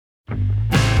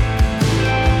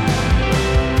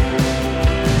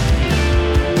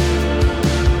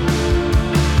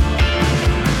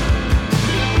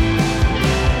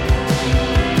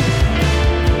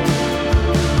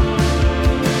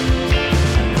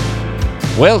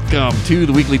Welcome to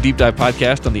the Weekly Deep Dive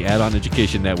Podcast on the Add-On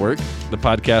Education Network, the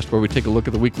podcast where we take a look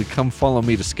at the weekly Come Follow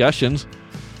Me discussions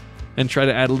and try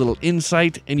to add a little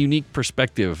insight and unique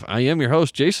perspective. I am your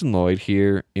host, Jason Lloyd,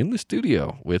 here in the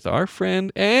studio with our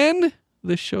friend and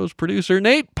this show's producer,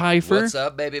 Nate Pfeiffer. What's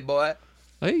up, baby boy?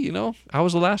 Hey, how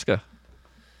was Alaska?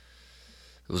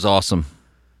 It was awesome.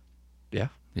 Yeah?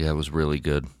 Yeah, it was really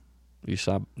good. You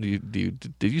saw? Did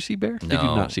you see bear? No, Did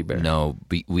you not see bear? No,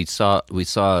 we saw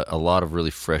a lot of really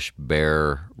fresh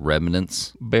bear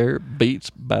remnants. Bear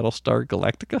beats Battlestar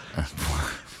Galactica.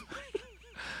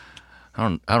 I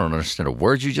don't understand a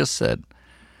word you just said.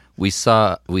 We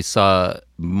saw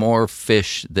more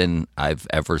fish than I've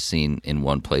ever seen in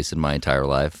one place in my entire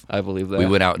life. I believe that. We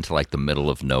went out into like the middle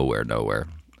of nowhere,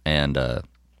 and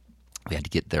we had to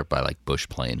get there by like bush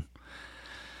plane,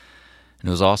 and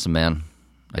it was awesome, man.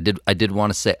 I did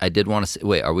want to say.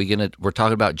 Wait, we're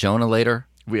talking about Jonah later?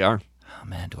 We are. Oh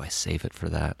man, do I save it for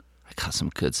that? I got some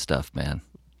good stuff, man.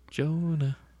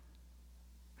 Jonah.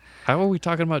 How are we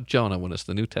talking about Jonah when it's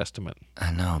the New Testament?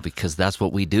 I know, because that's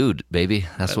what we do, baby.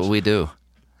 That's what we do.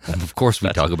 Of course we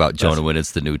talk about Jonah when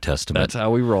it's the New Testament. That's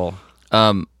how we roll.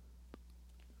 Let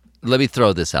me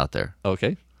throw this out there.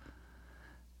 Okay.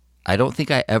 I don't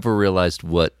think I ever realized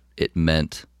what it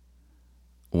meant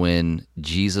when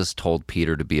Jesus told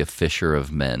Peter to be a fisher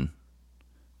of men,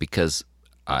 because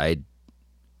I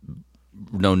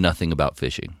know nothing about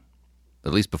fishing,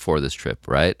 at least before this trip,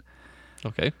 right?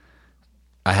 Okay.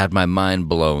 I had my mind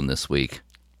blown this week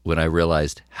when I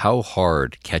realized how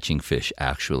hard catching fish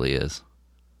actually is.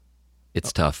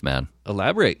 It's tough, man.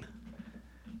 Elaborate.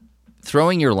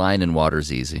 Throwing your line in water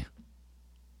is easy.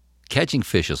 Catching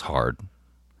fish is hard.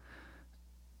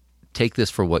 Take this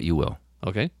for what you will.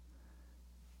 Okay.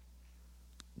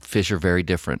 Fish are very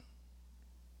different.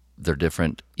 They're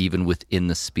different even within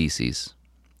the species.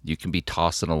 You can be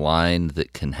tossing a line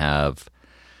that can have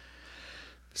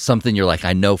something you're like,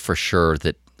 I know for sure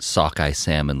that sockeye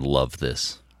salmon love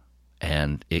this,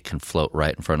 and it can float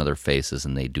right in front of their faces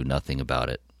and they do nothing about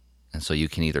it. And so you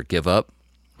can either give up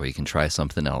or you can try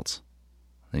something else.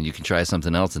 And you can try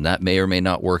something else, and that may or may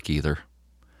not work either.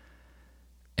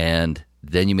 And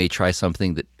then you may try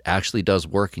something that actually does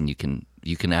work, and you can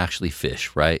actually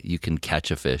fish, right? You can catch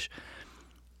a fish.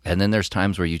 And then there's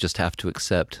times where you just have to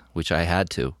accept, which I had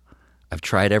to. I've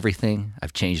tried everything.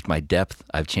 I've changed my depth.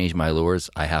 I've changed my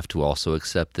lures. I have to also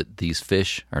accept that these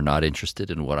fish are not interested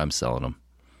in what I'm selling them.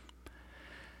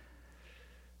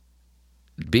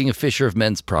 Being a fisher of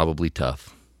men's probably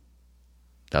tough.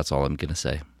 That's all I'm going to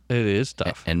say. It is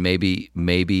tough. And maybe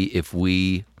if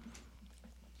we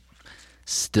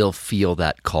still feel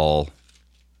that call,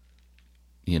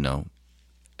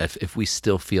 if we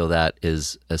still feel that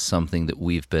as something that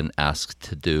we've been asked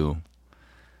to do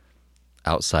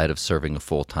outside of serving a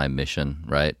full-time mission,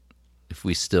 right?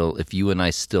 If you and I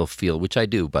still feel, which I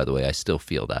do, by the way, I still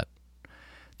feel that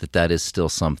is still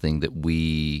something that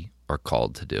we are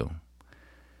called to do.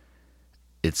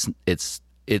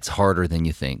 It's harder than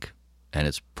you think, and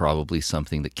it's probably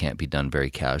something that can't be done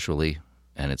very casually,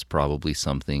 and it's probably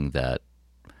something that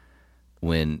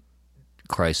when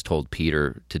Christ told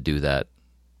Peter to do that,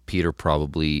 Peter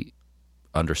probably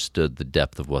understood the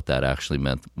depth of what that actually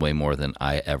meant way more than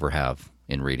I ever have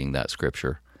in reading that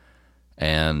scripture.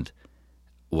 And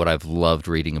what I've loved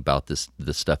reading about this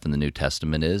stuff in the New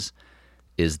Testament is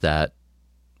that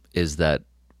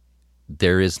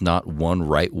there is not one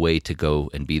right way to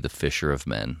go and be the fisher of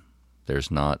men.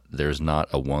 There's not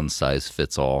a one size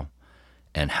fits all.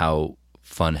 And how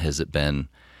fun has it been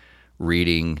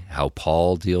reading how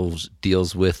Paul deals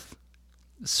with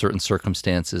certain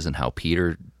circumstances and how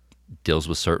Peter deals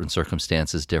with certain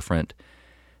circumstances different.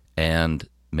 And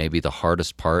maybe the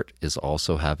hardest part is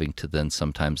also having to then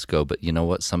sometimes go, but you know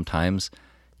what? Sometimes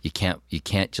you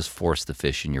can't just force the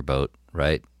fish in your boat,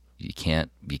 right? You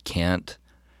can't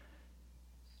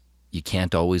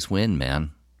always win,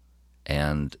 man.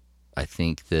 And I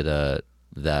think that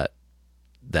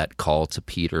that call to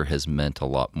Peter has meant a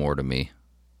lot more to me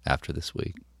after this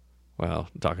week. Wow,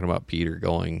 talking about Peter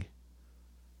going,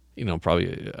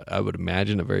 probably I would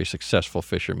imagine a very successful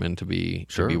fisherman to be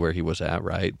where he was at,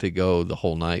 right? To go the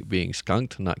whole night being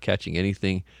skunked, not catching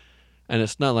anything. And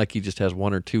it's not like he just has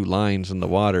one or two lines in the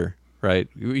water, right?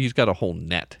 He's got a whole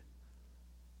net.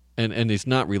 And he's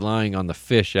not relying on the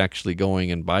fish actually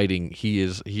going and biting. He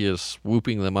is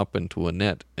swooping them up into a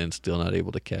net and still not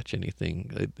able to catch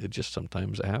anything. It just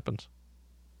sometimes it happens.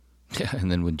 Yeah,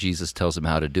 and then when Jesus tells him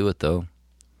how to do it, though,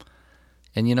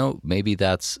 and maybe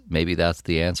that's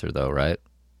the answer, though, right?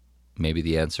 Maybe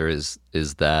the answer is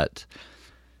that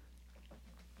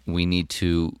we need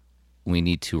to we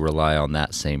need to rely on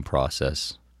that same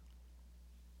process.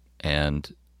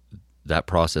 And that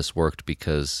process worked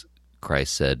because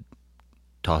Christ said,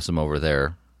 toss them over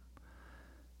there.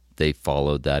 They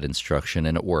followed that instruction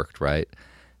and it worked, right?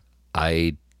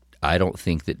 I don't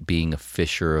think that being a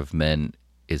fisher of men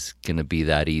is going to be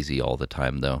that easy all the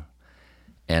time, though.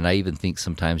 And I even think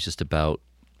sometimes just about,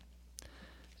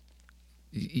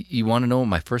 you want to know what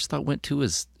my first thought went to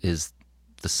is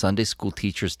the Sunday school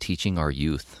teachers teaching our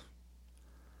youth.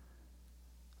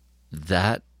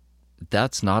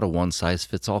 That's not a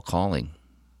one-size-fits-all calling.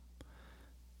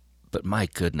 But my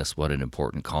goodness, what an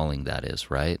important calling that is,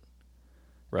 right?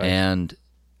 Right. And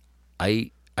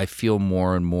I feel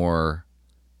more and more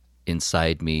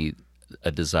inside me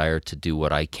a desire to do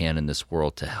what I can in this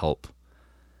world to help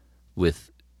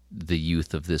with the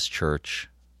youth of this church,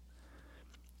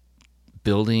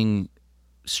 building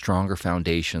stronger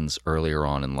foundations earlier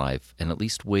on in life, and at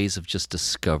least ways of just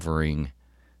discovering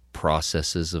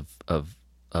processes of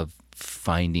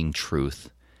finding truth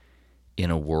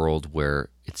in a world where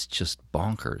it's just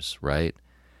bonkers, right?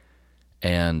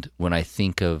 And when I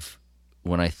think of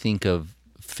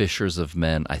fishers of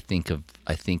men, I think of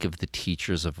the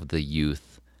teachers of the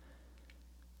youth,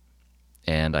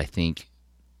 and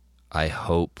I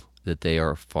hope that they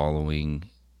are following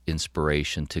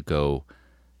inspiration to go,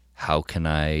 how can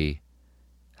I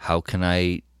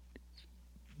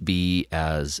be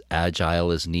as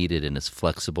agile as needed and as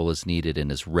flexible as needed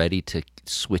and as ready to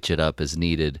switch it up as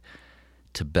needed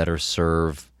to better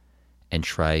serve and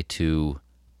try to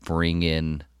bring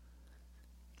in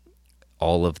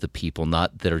all of the people,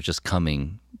 not that are just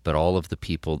coming, but all of the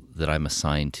people that I'm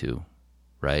assigned to,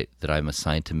 right? That I'm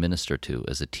assigned to minister to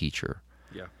as a teacher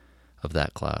of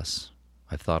that class.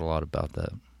 I've thought a lot about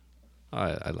that.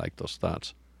 I like those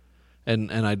thoughts.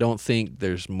 And I don't think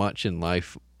there's much in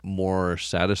life more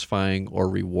satisfying or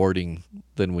rewarding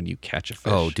than when you catch a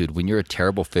fish. Oh, dude, when you're a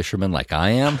terrible fisherman like I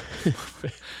am.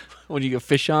 When you get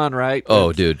fish on, right?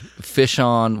 Oh, dude, fish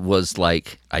on was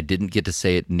like, I didn't get to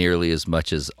say it nearly as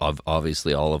much as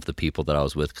obviously all of the people that I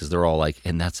was with, because they're all like,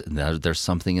 and there's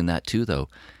something in that too, though,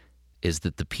 is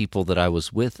that the people that I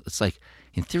was with, it's like,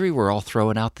 in theory, we're all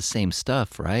throwing out the same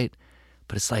stuff, right?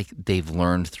 But it's like they've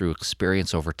learned through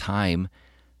experience over time,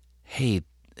 hey,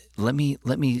 let me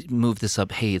move this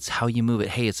up. Hey, it's how you move it.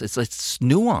 Hey, it's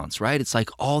nuance, right? It's like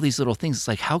all these little things. It's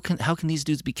like, how can these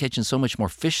dudes be catching so much more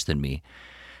fish than me?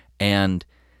 And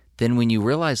then when you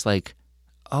realize, like,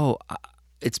 oh,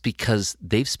 it's because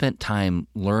they've spent time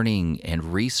learning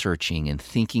and researching and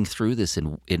thinking through this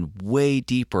in way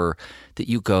deeper, that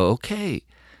you go, okay,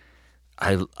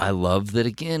 I love that,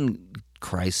 again,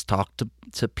 Christ talked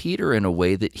to Peter in a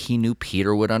way that he knew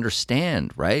Peter would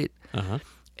understand, right? Uh-huh.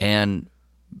 And,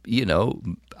 you know,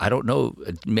 I don't know,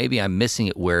 maybe I'm missing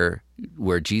it where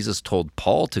Jesus told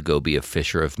Paul to go be a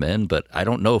fisher of men, but I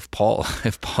don't know if Paul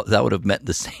that would have meant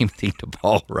the same thing to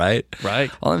Paul, right?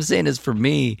 Right. All I'm saying is, for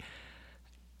me,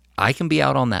 I can be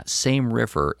out on that same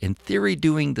river, in theory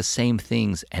doing the same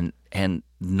things and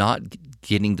not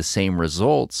getting the same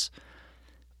results.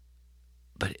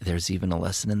 But there's even a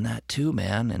lesson in that too,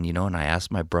 man. And, you know, and I asked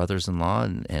my brothers-in-law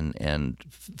and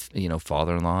you know,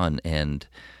 father-in-law and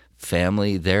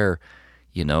family there,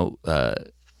 you know,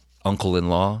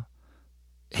 uncle-in-law,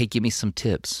 hey, give me some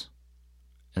tips.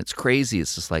 And it's crazy.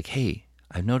 It's just like, hey,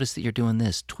 I've noticed that you're doing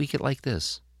this. Tweak it like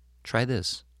this. Try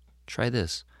this. Try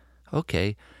this.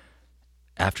 Okay.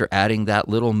 After adding that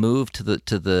little move to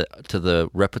the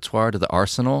repertoire, to the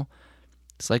arsenal,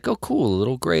 it's like, oh, cool, a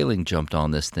little grayling jumped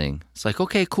on this thing. It's like,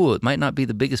 okay, cool, it might not be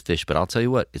the biggest fish, but I'll tell you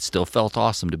what, it still felt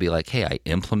awesome to be like, hey, I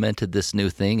implemented this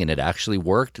new thing and it actually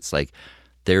worked. It's like,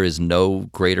 there is no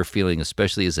greater feeling,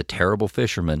 especially as a terrible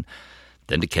fisherman,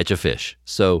 than to catch a fish.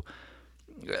 So,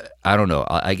 I don't know.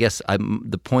 I guess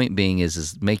the point being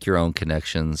is make your own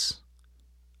connections.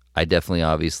 I definitely,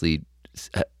 obviously,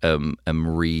 am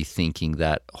rethinking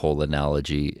that whole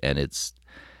analogy, and it's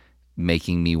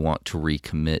making me want to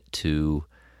recommit to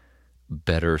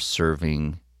better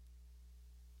serving,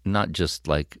 not just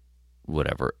like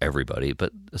whatever, everybody,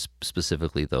 but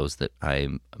specifically those that I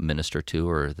minister to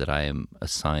or that I am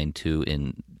assigned to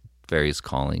in various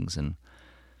callings. And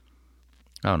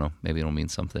I don't know, maybe it'll mean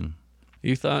something.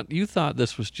 You thought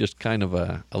this was just kind of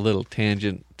a little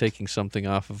tangent, taking something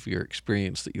off of your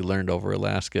experience that you learned over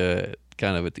Alaska,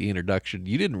 kind of at the introduction.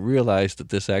 You didn't realize that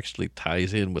this actually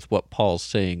ties in with what Paul's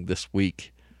saying this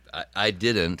week. I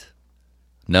didn't.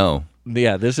 No.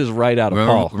 Yeah, this is right out of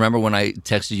Paul. Remember when I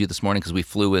texted you this morning, because we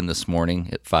flew in this morning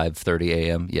at 5:30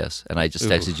 a.m.? Yes. And I just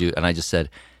texted you, and I just said,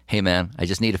 hey, man, I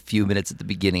just need a few minutes at the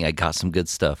beginning. I got some good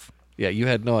stuff. Yeah, you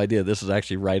had no idea. This is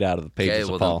actually right out of the pages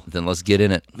of Paul. Then let's get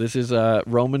in it. This is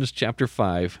Romans chapter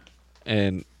 5,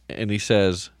 and he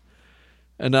says,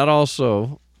 and not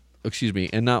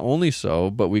only so,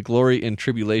 but we glory in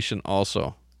tribulation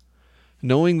also,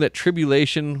 knowing that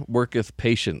tribulation worketh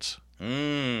patience,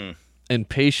 and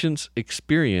patience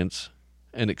experience,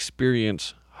 and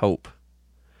experience hope.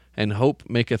 And hope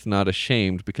maketh not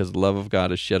ashamed, because the love of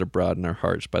God is shed abroad in our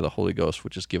hearts by the Holy Ghost,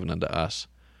 which is given unto us.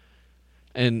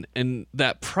 And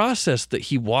that process that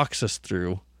he walks us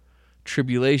through,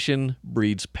 tribulation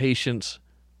breeds patience,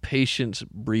 patience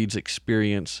breeds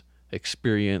experience,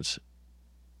 experience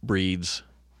breeds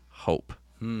hope.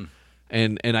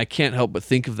 And I can't help but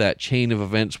think of that chain of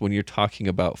events when you're talking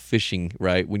about fishing,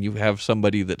 right? When you have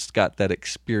somebody that's got that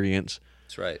experience.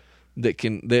 That's right.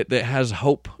 That has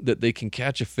hope that they can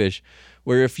catch a fish,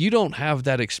 where if you don't have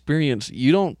that experience,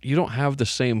 you don't have the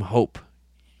same hope.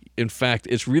 In fact,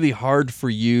 it's really hard for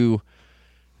you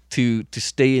to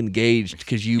stay engaged,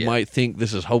 because you might think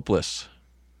this is hopeless,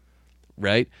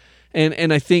 right?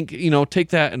 And I think, take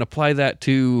that and apply that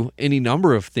to any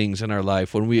number of things in our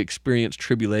life. When we experience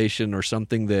tribulation or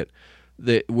something that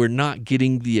we're not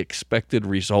getting the expected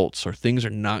results, or things are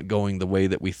not going the way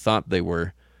that we thought they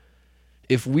were,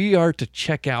 if we are to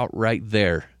check out right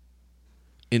there,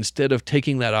 instead of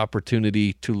taking that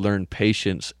opportunity to learn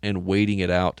patience and waiting it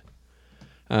out,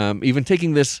 even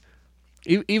taking this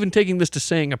to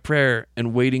saying a prayer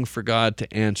and waiting for God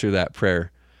to answer that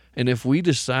prayer. And if we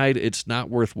decide it's not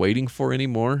worth waiting for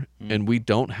anymore, and we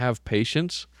don't have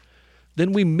patience,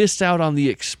 then we miss out on the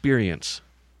experience.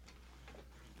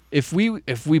 If we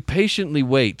patiently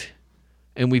wait,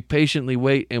 and we patiently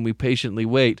wait, and we patiently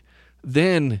wait,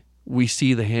 then we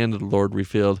see the hand of the Lord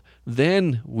revealed.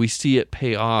 Then we see it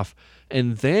pay off.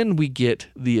 And then we get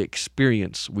the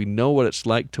experience. We know what it's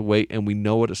like to wait, and we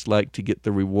know what it's like to get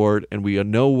the reward, and we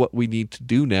know what we need to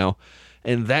do now.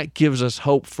 And that gives us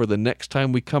hope for the next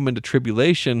time we come into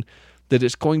tribulation, that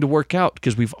it's going to work out,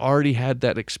 because we've already had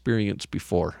that experience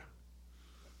before.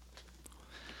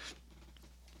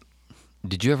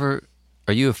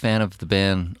 Are you a fan of the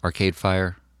band Arcade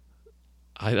Fire?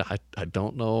 I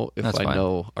don't know if I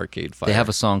know Arcade Fire. They have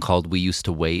a song called "We Used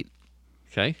to Wait."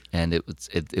 Okay. And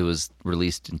it was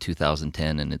released in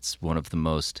 2010, and it's one of the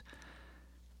most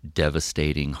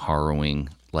devastating, harrowing,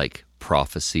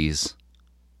 prophecies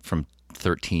from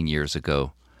 13 years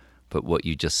ago. But what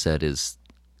you just said is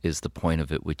the point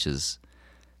of it, which is,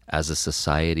 as a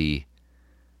society,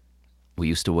 we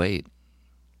used to wait.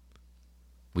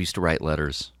 We used to write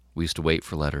letters. We used to wait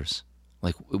for letters.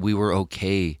 We were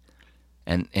okay.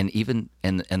 And even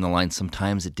the line,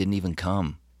 sometimes it didn't even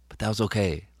come, but that was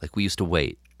okay. We used to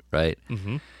wait, right?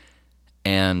 Mm-hmm.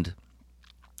 And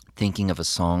thinking of a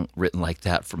song written like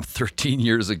that from 13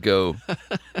 years ago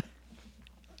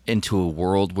into a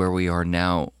world where we are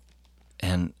now,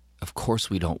 and of course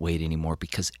we don't wait anymore,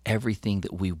 because everything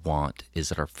that we want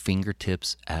is at our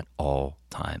fingertips at all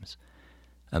times.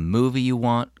 A movie you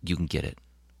want, you can get it.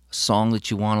 A song that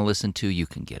you want to listen to, you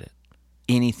can get it.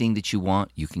 Anything that you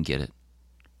want, you can get it.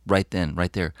 Right then,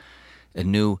 right there. A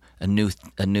new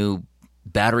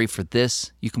battery for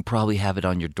this, you can probably have it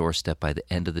on your doorstep by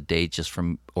the end of the day, just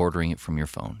from ordering it from your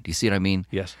phone. Do you see what I mean?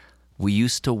 Yes. We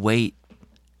used to wait,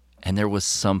 and there was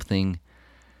something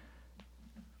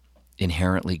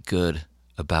inherently good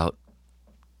about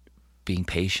being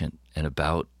patient, and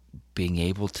about being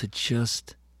able to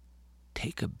just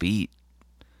take a beat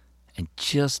and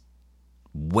just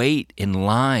wait in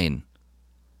line.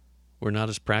 We're not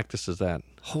as practiced as that.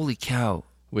 Holy cow.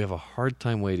 We have a hard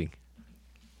time waiting.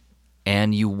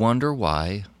 And you wonder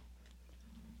why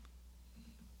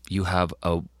you have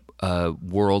a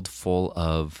world full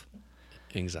of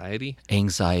anxiety.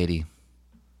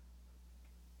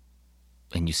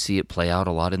 And you see it play out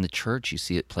a lot in the church. You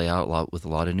see it play out a lot with a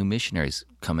lot of new missionaries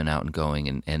coming out and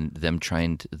going, and them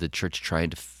the church trying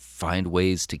to find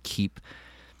ways to keep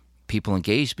people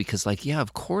engaged, because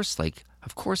of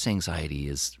course anxiety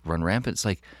is run rampant.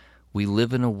 It's we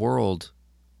live in a world,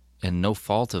 and no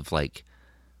fault of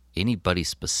anybody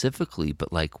specifically,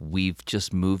 but we've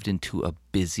just moved into a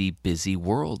busy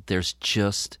world.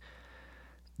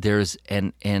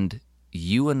 And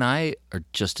you and I are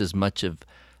just as much of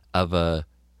a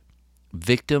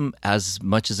victim as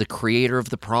much as a creator of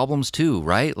the problems too,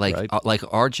 right? Right.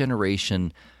 Our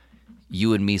generation,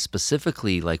 you and me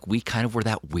specifically, we kind of were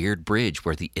that weird bridge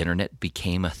where the internet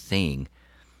became a thing.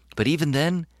 But even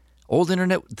then,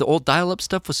 the old dial-up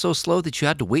stuff was so slow that you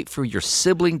had to wait for your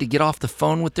sibling to get off the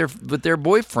phone with their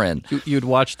boyfriend. You'd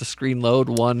watch the screen load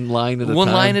one line at a time.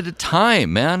 One line at a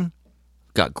time, man.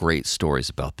 Got great stories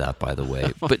about that, by the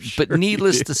way. But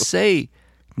needless to say,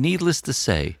 needless to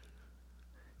say,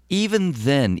 even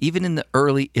then, even in the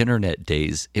early internet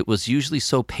days, it was usually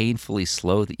so painfully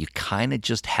slow that you kind of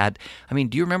just had... I mean,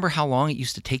 do you remember how long it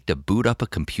used to take to boot up a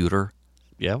computer?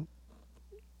 Yeah.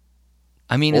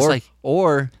 I mean, it's like...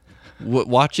 Or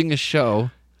watching a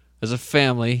show as a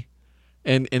family,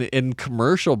 and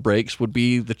commercial breaks would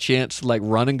be the chance to like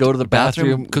run and go to the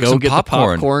bathroom, cook go some get popcorn.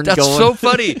 the popcorn That's going. so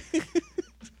funny.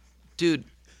 Dude,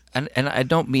 and I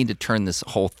don't mean to turn this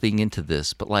whole thing into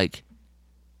this, but like...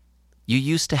 You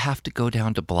used to have to go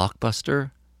down to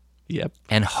Blockbuster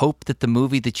and hope that the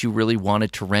movie that you really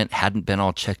wanted to rent hadn't been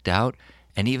all checked out.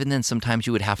 And even then, sometimes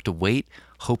you would have to wait,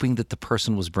 hoping that the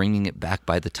person was bringing it back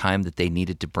by the time that they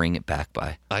needed to bring it back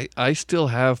by. I still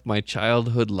have my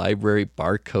childhood library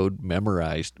barcode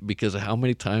memorized because of how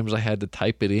many times I had to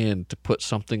type it in to put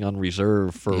something on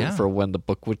reserve for when the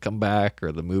book would come back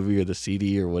or the movie or the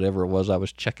CD or whatever it was I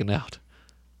was checking out.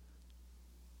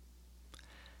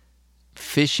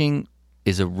 Fishing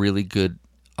is a really good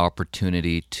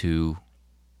opportunity to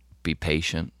be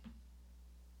patient,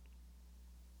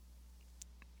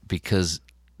 because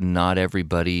not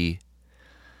everybody's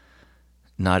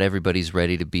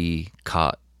ready to be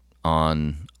caught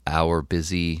on our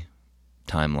busy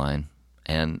timeline.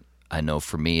 And I know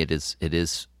for me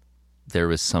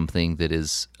there is something that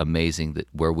is amazing, that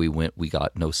where we went, we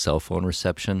got no cell phone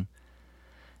reception,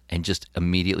 and just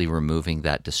immediately removing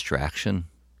that distraction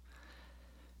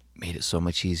made it so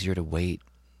much easier to wait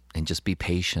and just be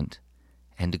patient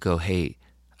and to go, hey,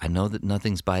 I know that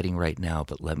nothing's biting right now,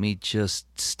 but let me just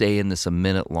stay in this a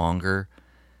minute longer.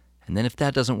 And then if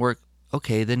that doesn't work,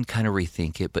 okay, then kind of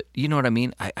rethink it. But you know what I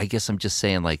mean? I guess I'm just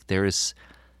saying, like, as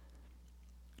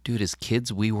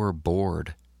kids, we were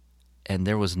bored. And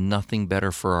there was nothing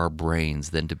better for our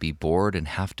brains than to be bored and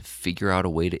have to figure out a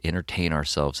way to entertain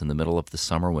ourselves in the middle of the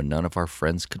summer when none of our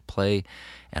friends could play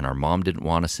and our mom didn't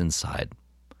want us inside.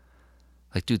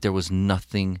 Like, dude, there was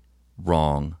nothing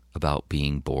wrong about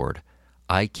being bored.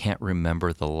 I can't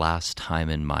remember the last time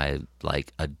in my,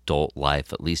 like, adult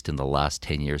life, at least in the last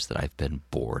 10 years, that I've been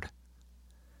bored.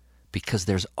 Because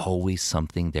there's always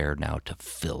something there now to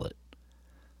fill it.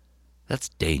 That's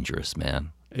dangerous,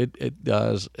 man. It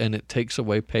does, and it takes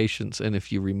away patience. And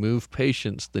if you remove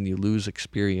patience, then you lose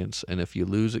experience. And if you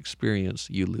lose experience,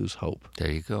 you lose hope. There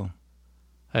you go.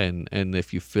 And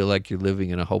if you feel like you're living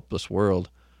in a hopeless world...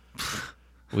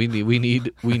 We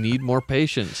need more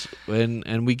patience,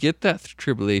 and we get that through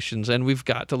tribulations, and we've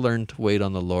got to learn to wait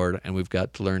on the Lord, and we've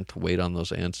got to learn to wait on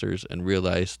those answers and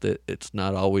realize that it's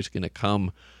not always going to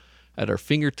come at our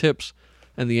fingertips,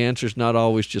 and the answer's not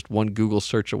always just one Google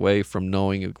search away from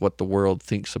knowing what the world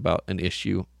thinks about an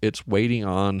issue. It's waiting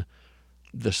on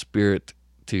the Spirit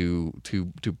to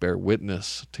bear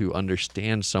witness, to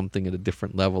understand something at a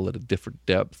different level, at a different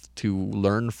depth, to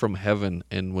learn from heaven.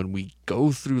 And when we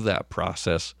go through that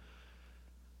process,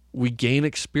 we gain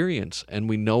experience and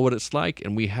we know what it's like,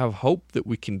 and we have hope that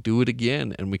we can do it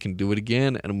again, and we can do it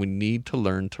again, and we need to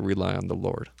learn to rely on the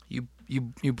Lord.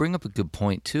 You bring up a good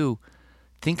point too.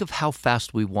 Think of how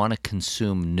fast we want to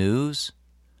consume news,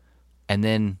 and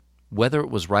then whether it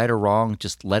was right or wrong,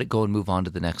 just let it go and move on to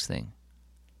the next thing.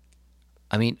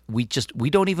 I mean, we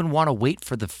don't even want to wait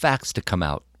for the facts to come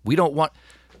out. We don't want...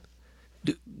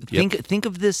 Think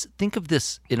of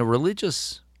this in a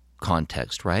religious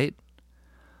context, right?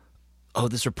 Oh,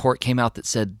 this report came out that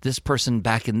said this person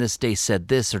back in this day said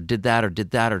this or did that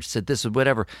or said this or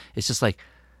whatever. It's just like,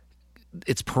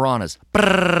 it's piranhas.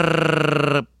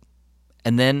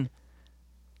 And then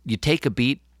you take a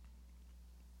beat.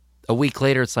 A week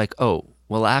later, it's like, oh,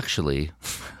 well, actually...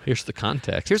 Here's the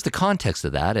context. Here's the context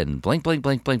of that, and blank, blank,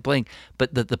 blank, blank, blank.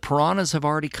 But the piranhas have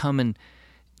already come and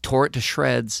tore it to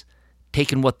shreds,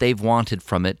 taken what they've wanted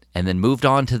from it, and then moved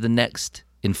on to the next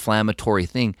inflammatory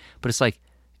thing. But it's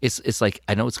like,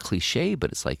 I know it's cliche,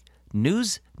 but it's like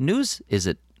news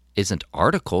isn't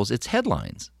articles, it's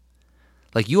headlines.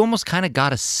 Like, you almost kind of got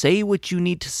to say what you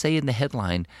need to say in the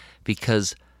headline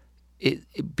because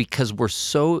we're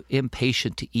so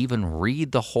impatient to even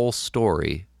read the whole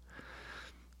story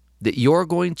that you're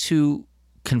going to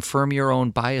confirm your own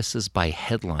biases by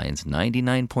headlines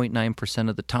 99.9%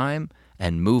 of the time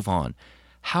and move on.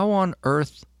 How on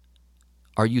earth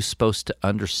are you supposed to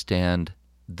understand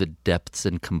the depths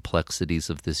and complexities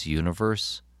of this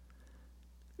universe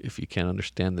if you can't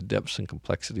understand the depths and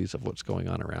complexities of what's going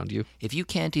on around you? If you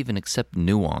can't even accept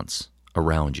nuance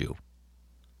around you,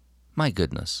 my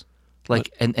goodness.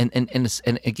 Like, and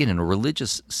again, in a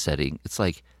religious setting, it's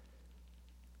like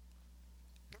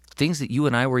things that you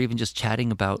and I were even just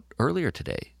chatting about earlier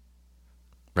today,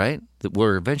 right? That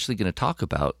we're eventually going to talk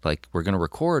about, like we're going to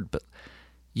record, but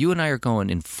You and I are going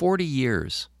in 40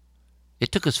 years.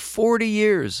 It took us 40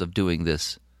 years of doing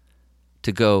this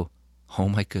to go, oh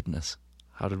my goodness.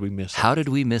 How did we miss it? How did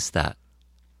we miss that?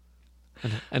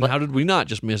 And how did we not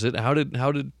just miss it? How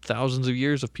did thousands of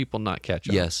years of people not catch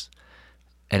up? Yes.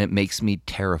 And it makes me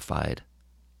terrified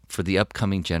for the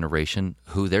upcoming generation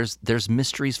who there's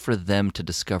mysteries for them to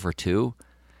discover too,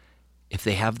 if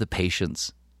they have the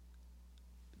patience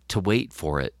to wait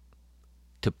for it,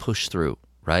 to push through,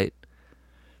 right?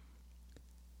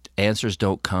 Answers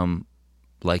don't come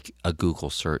like a Google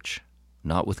search,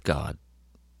 not with God,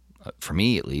 for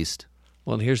me at least.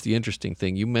 Well, and here's the interesting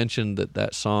thing. You mentioned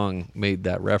that song made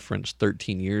that reference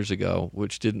 13 years ago,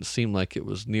 which didn't seem like it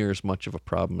was near as much of a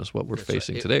problem as what we're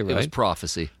facing today, right? It was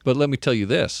prophecy. But let me tell you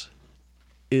this.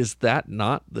 Is that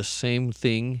not the same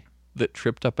thing that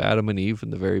tripped up Adam and Eve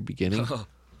in the very beginning?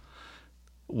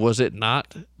 Was it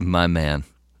not? My man.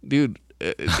 Dude,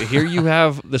 here you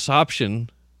have this option.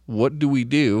 What do we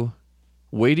do?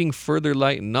 Waiting further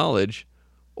light and knowledge,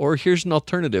 or here's an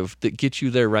alternative that gets you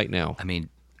there right now. I mean,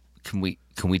 can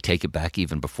we take it back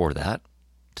even before that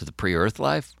to the pre-earth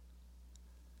life?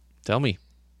 Tell me.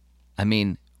 I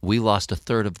mean, we lost a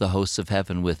third of the hosts of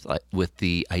heaven with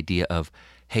the idea of,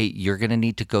 hey, you're going to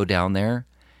need to go down there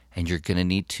and you're going to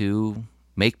need to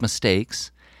make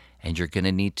mistakes and you're going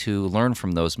to need to learn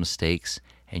from those mistakes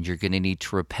and you're going to need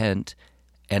to repent.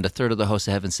 And a third of the hosts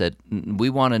of heaven said, we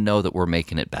want to know that we're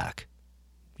making it back.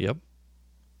 Yep.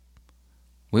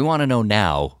 We want to know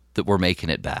now that we're making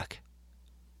it back.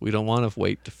 We don't want to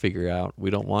wait to figure out. We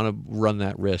don't want to run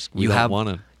that risk. You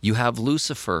have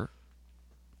Lucifer,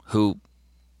 who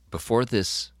before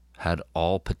this had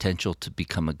all potential to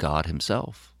become a god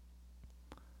himself,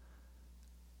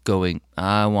 going,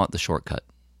 I want the shortcut.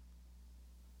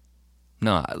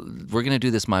 No, we're going to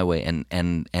do this my way,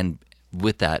 and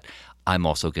with that, I'm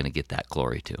also going to get that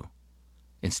glory too.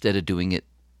 Instead of doing it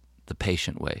the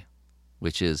patient way,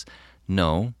 which is,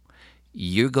 no,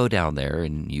 you go down there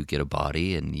and you get a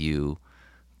body and you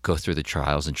go through the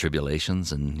trials and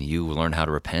tribulations and you learn how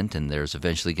to repent, and there's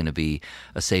eventually going to be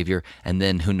a savior, and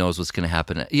then who knows what's going to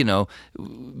happen,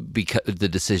 because the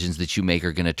decisions that you make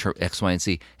are going to turn X, Y, and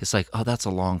Z. It's like, oh, that's a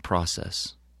long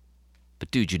process.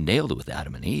 But dude, you nailed it with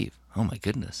Adam and Eve. Oh my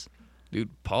goodness. Dude,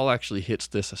 Paul actually hits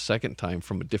this a second time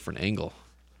from a different angle.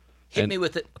 Hit me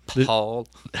with it, Paul.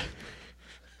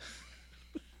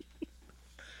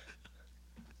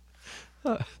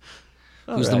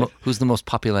 Who's the most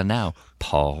popular now?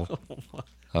 Paul.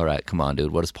 All right, come on,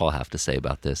 dude. What does Paul have to say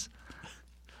about this?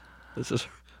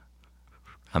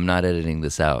 I'm not editing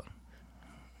this out.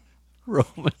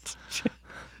 Romans.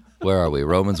 Where are we?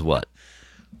 Romans what?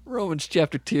 Romans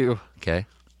chapter 2. Okay.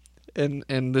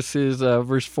 And this is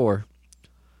verse 4.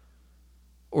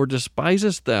 Or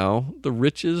despisest thou the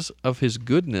riches of his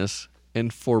goodness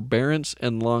and forbearance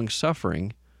and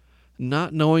long-suffering,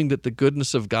 not knowing that the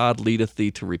goodness of God leadeth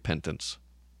thee to repentance?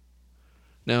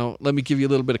 Now, let me give you a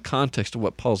little bit of context of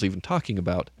what Paul's even talking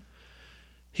about.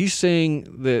 He's saying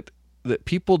that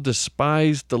people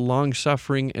despise the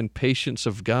long-suffering and patience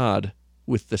of God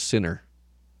with the sinner.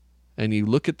 And you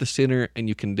look at the sinner and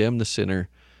you condemn the sinner.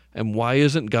 And why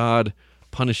isn't God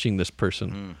punishing this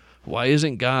person? Why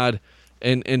isn't God...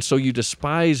 And so you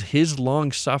despise his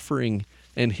long-suffering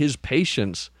and his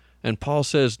patience. And Paul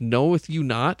says, knoweth you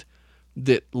not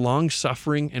that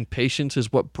long-suffering and patience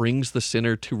is what brings the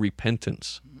sinner to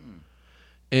repentance?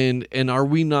 And are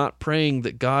we not praying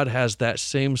that God has that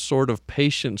same sort of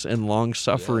patience and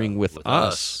long-suffering with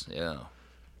us? Yeah.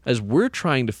 As we're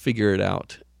trying to figure it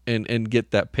out and get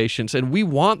that patience. And we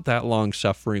want that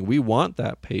long-suffering. We want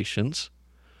that patience.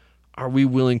 Are we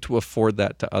willing to afford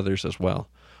that to others as well?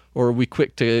 Or are we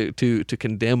quick to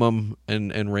condemn them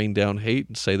and rain down hate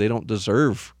and say they don't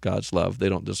deserve God's love, they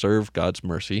don't deserve God's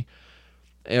mercy?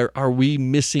 Are we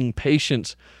missing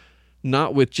patience,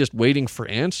 not with just waiting for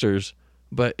answers,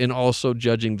 but in also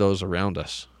judging those around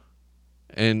us?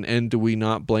 And do we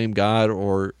not blame God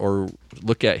or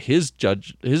look at his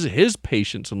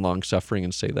patience and long suffering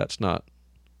and say that's not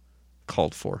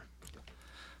called for?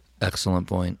 Excellent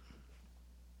point.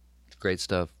 Great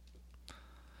stuff.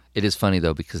 It is funny,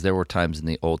 though, because there were times in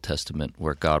the Old Testament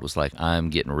where God was like, I'm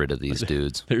getting rid of these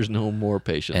dudes. There's no more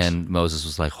patience. And Moses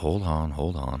was like, hold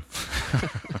on.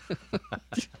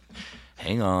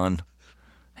 Hang on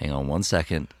 1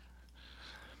 second.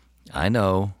 I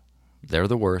know they're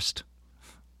the worst,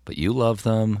 but you love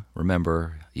them.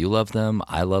 Remember, you love them.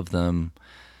 I love them.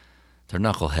 They're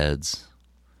knuckleheads.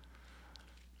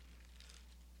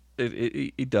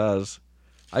 It does.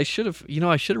 I should have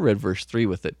read verse 3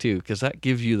 with it too, because that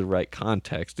gives you the right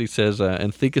context. He says,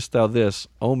 and thinkest thou this,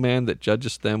 O man, that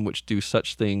judgest them which do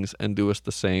such things, and doest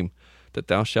the same, that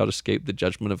thou shalt escape the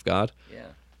judgment of God?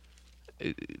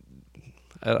 Yeah.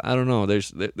 I don't know.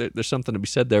 There's something to be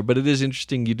said there, but it is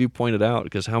interesting you do point it out,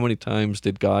 because how many times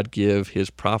did God give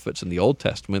his prophets in the Old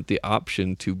Testament the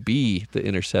option to be the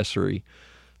intercessory,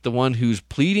 the one who's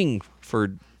pleading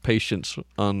for patience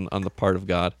on the part of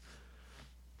God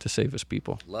to save his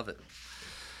people? Love it.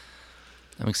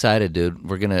 I'm excited, dude.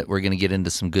 We're gonna get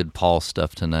into some good Paul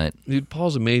stuff tonight. Dude,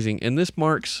 Paul's amazing, and this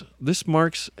marks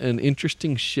an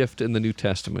interesting shift in the New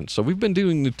Testament. So we've been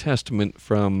doing New Testament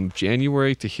from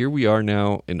January to here we are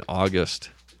now in August,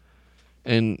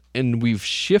 and we've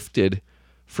shifted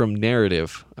from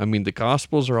narrative. I mean, the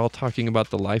Gospels are all talking about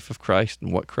the life of Christ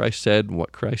and what Christ said and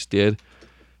what Christ did.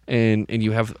 And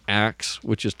you have Acts,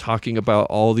 which is talking about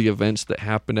all the events that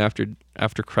happened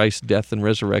after Christ's death and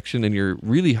resurrection, and you're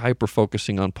really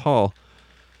hyper-focusing on Paul.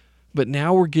 But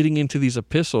now we're getting into these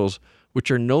epistles,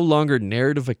 which are no longer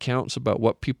narrative accounts about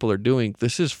what people are doing.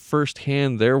 This is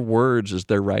firsthand their words as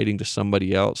they're writing to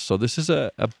somebody else. So this is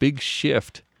a big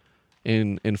shift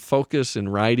in focus in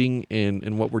writing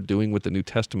and what we're doing with the New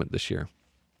Testament this year.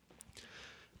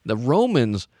 The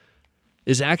Romans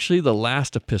is actually the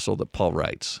last epistle that Paul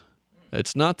writes.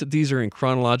 It's not that these are in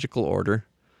chronological order.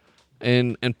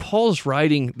 And Paul's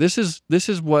writing, this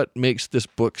is what makes this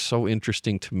book so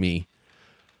interesting to me.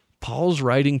 Paul's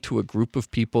writing to a group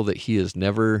of people that he has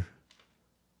never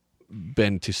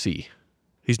been to see.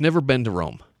 He's never been to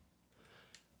Rome.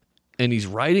 And he's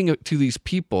writing to these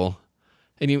people,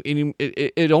 and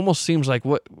it almost seems like,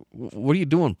 what are you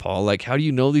doing, Paul? Like, how do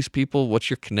you know these people?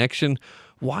 What's your connection?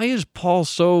 Why is Paul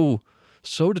so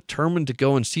determined to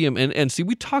go and see him? And see,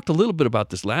 we talked a little bit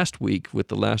about this last week with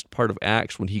the last part of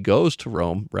Acts when he goes to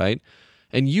Rome, right?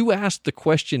 And you asked the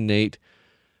question, Nate,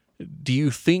 do you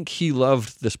think he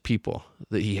loved this people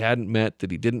that he hadn't met,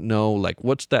 that he didn't know? Like,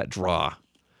 what's that draw?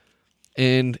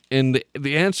 And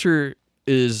the answer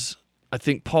is, I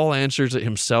think Paul answers it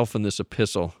himself in this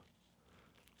epistle.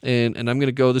 And I'm going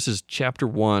to go, this is chapter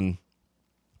 1,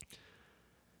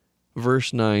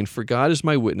 verse 9, for God is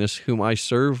my witness, whom I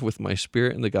serve with my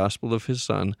spirit in the gospel of his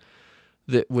Son,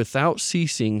 that without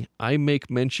ceasing I make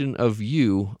mention of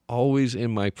you always in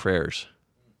my prayers.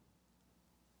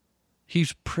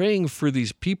 He's praying for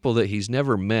these people that he's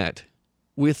never met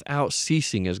without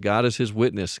ceasing, as God is his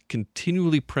witness,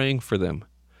 continually praying for them.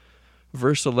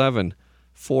 Verse 11,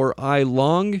 for I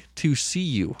long to see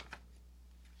you,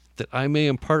 that I may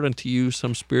impart unto you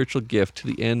some spiritual gift to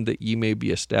the end that ye may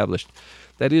be established.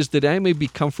 That is, that I may be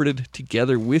comforted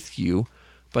together with you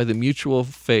by the mutual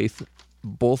faith,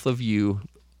 both of you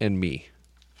and me.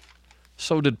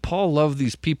 So did Paul love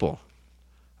these people?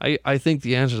 I think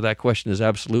the answer to that question is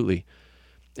absolutely.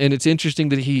 And it's interesting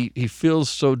that he feels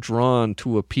so drawn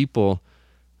to a people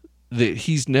that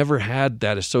he's never had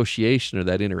that association or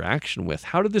that interaction with.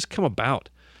 How did this come about?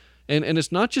 And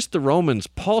it's not just the Romans.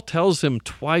 Paul tells him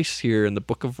twice here in the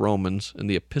book of Romans, in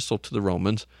the epistle to the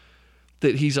Romans,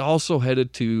 that he's also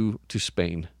headed to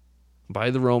Spain. By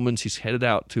the Romans, he's headed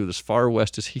out to as far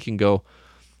west as he can go.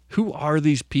 Who are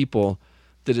these people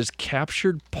that has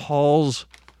captured Paul's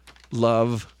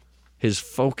love, his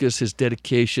focus, his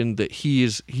dedication, that he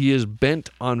is bent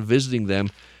on visiting them?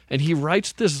 And he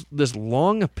writes this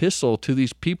long epistle to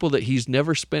these people that he's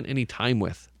never spent any time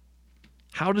with.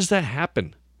 How does that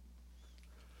happen?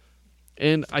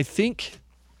 And I think,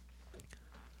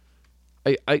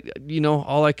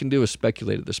 all I can do is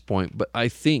speculate at this point, but I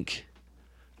think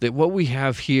that what we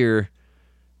have here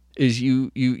is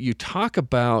you talk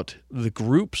about the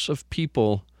groups of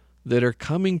people that are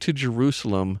coming to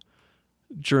Jerusalem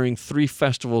during 3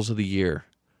 festivals of the year.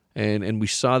 And we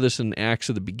saw this in Acts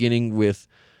at the beginning with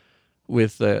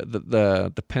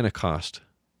the Pentecost,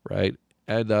 right?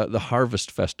 At the Harvest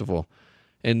Festival.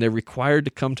 And they're required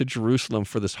to come to Jerusalem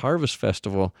for this harvest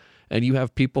festival, and you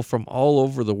have people from all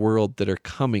over the world that are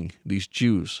coming, these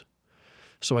Jews.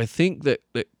 So I think that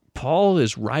Paul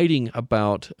is writing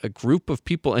about a group of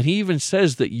people, and he even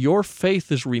says that your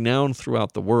faith is renowned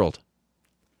throughout the world.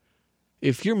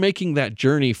 If you're making that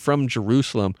journey from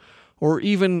Jerusalem, or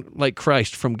even like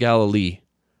Christ from Galilee,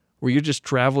 where you're just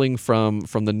traveling from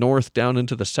the north down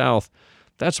into the south,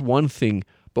 that's one thing.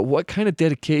 But what kind of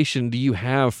dedication do you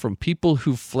have from people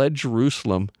who fled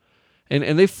Jerusalem?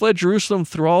 And they fled Jerusalem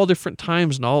through all different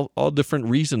times and all different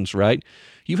reasons, right?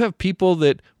 You have people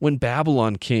that when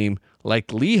Babylon came, like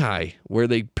Lehi, where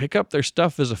they pick up their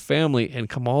stuff as a family and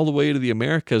come all the way to the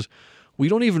Americas, We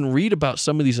don't even read about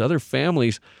some of these other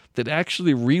families that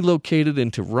actually relocated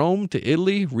into Rome, to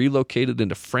Italy, relocated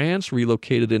into France,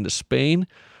 relocated into Spain,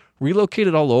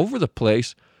 relocated all over the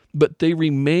place, but they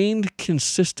remained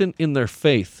consistent in their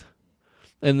faith.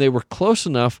 And they were close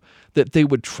enough that they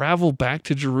would travel back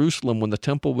to Jerusalem when the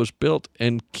temple was built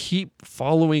and keep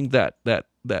following that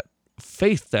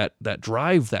faith, that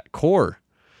drive, that core.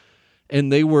 And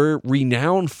they were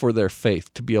renowned for their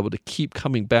faith to be able to keep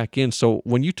coming back in. So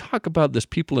when you talk about this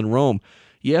people in Rome,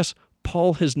 yes,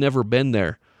 Paul has never been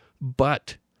there,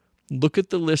 but look at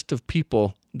the list of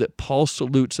people that Paul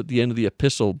salutes at the end of the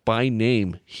epistle by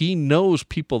name. He knows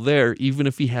people there even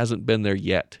if he hasn't been there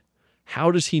yet.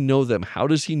 How does he know them? How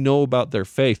does he know about their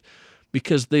faith?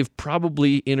 Because they've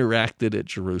probably interacted at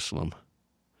Jerusalem.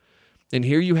 And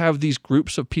here you have these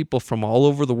groups of people from all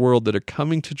over the world that are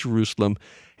coming to Jerusalem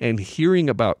and hearing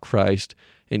about Christ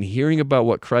and hearing about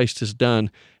what Christ has done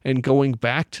and going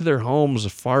back to their homes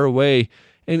far away.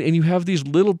 And you have these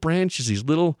little branches, these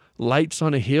little lights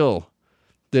on a hill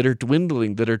that are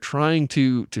dwindling, that are trying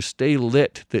to stay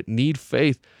lit, that need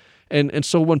faith. And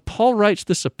so when Paul writes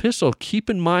this epistle, keep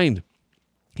in mind,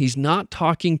 he's not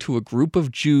talking to a group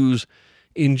of Jews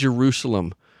in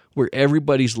Jerusalem where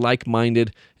everybody's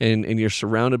like-minded and you're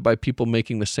surrounded by people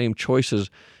making the same choices.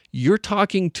 You're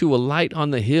talking to a light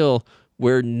on the hill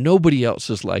where nobody else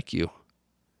is like you.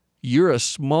 You're a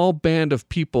small band of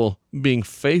people being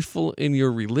faithful in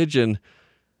your religion,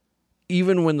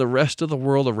 even when the rest of the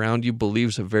world around you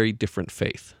believes a very different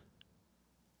faith.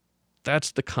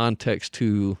 That's the context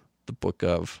to the book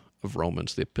of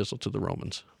Romans, the epistle to the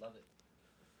Romans. Love it.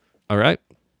 All right.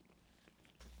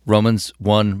 Romans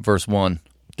 1, verse 1.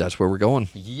 That's where we're going.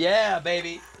 Yeah,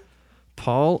 baby.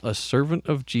 Paul, a servant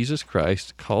of Jesus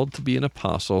Christ, called to be an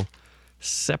apostle,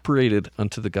 separated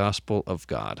unto the gospel of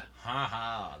God. Ha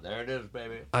ha, there it is,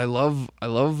 baby. I love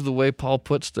the way Paul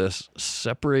puts this,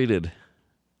 separated.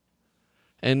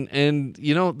 And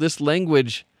you know, this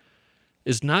language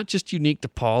is not just unique to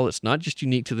Paul, it's not just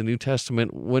unique to the New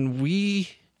Testament. When we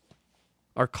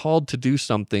are called to do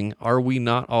something, are we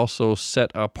not also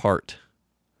set apart?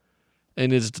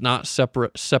 And is not set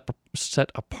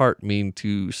apart mean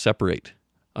to separate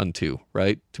unto,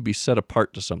 right? To be set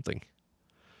apart to something.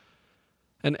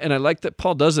 And I like that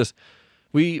Paul does this.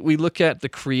 We look at the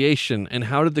creation, and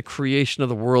how did the creation of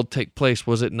the world take place?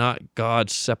 Was it not God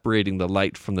separating the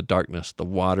light from the darkness, the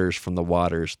waters from the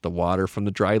waters, the water from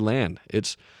the dry land?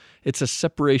 It's a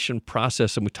separation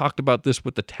process, and we talked about this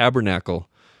with the tabernacle,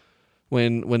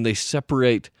 when they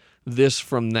separate this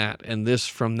from that and this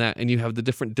from that, and you have the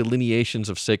different delineations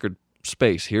of sacred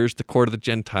space. Here's the court of the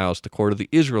Gentiles, the court of the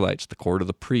Israelites, the court of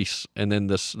the priests, and then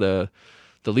the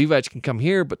Levites can come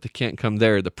here, but they can't come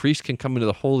there. The priest can come into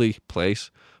the holy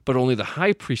place, but only the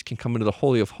high priest can come into the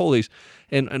Holy of Holies.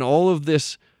 And all of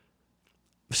this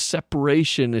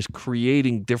separation is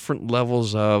creating different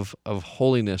levels of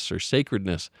holiness or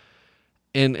sacredness.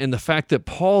 And the fact that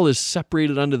Paul is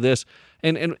separated unto this,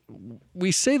 and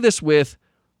we say this with,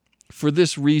 for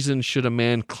this reason should a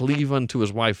man cleave unto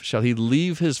his wife. Shall he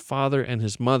leave his father and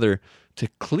his mother to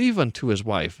cleave unto his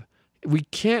wife? We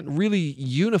can't really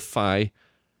unify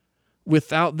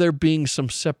without there being some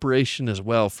separation as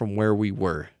well from where we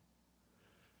were.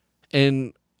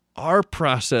 And our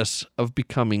process of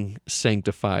becoming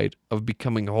sanctified, of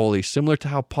becoming holy, similar to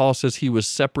how Paul says he was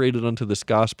separated unto this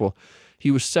gospel, he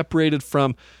was separated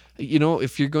from, you know,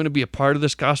 if you're going to be a part of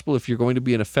this gospel, if you're going to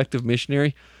be an effective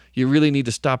missionary, you really need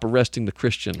to stop arresting the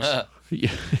Christians.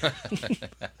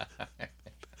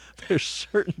 There's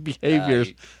certain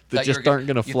behaviors that just aren't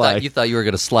going to fly. You thought you were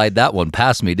going to slide that one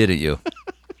past me, didn't you?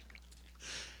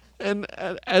 And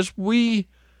as we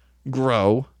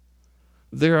grow,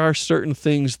 there are certain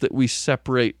things that we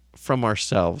separate from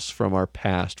ourselves, from our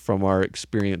past, from our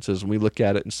experiences, and we look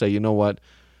at it and say, you know what,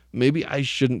 maybe I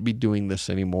shouldn't be doing this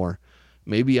anymore.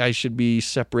 Maybe I should be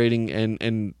separating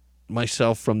and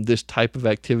myself from this type of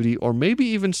activity, or maybe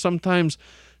even sometimes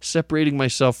separating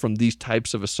myself from these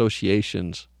types of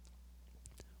associations.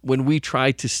 When we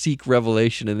try to seek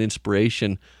revelation and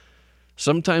inspiration,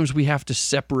 sometimes we have to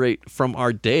separate from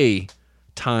our day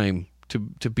time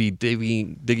to be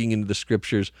digging into the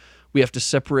scriptures. We have to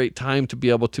separate time to be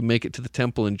able to make it to the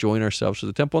temple and join ourselves to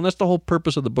the temple. And that's the whole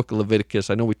purpose of the book of Leviticus.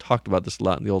 I know we talked about this a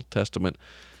lot in the Old Testament.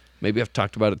 Maybe I've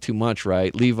talked about it too much,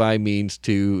 right? Levi means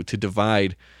to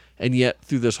divide. And yet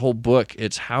through this whole book,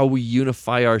 it's how we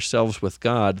unify ourselves with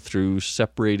God through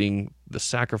separating the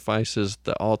sacrifices,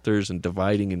 the altars, and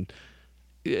dividing, and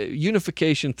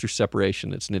unification through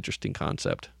separation. It's an interesting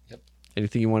concept. Yep.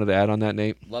 Anything you wanted to add on that,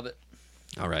 Nate? Love it.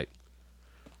 All right.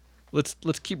 Let's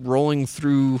keep rolling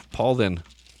through Paul then.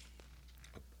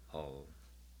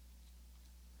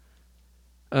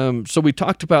 So we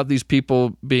talked about these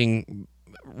people being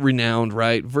renowned,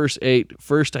 right? Verse 8,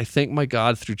 first, I thank my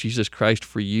God through Jesus Christ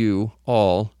for you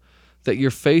all, that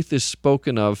your faith is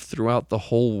spoken of throughout the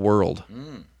whole world.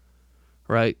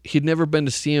 Right? He'd never been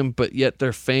to see him, but yet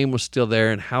their fame was still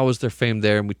there. And how was their fame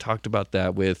there? And we talked about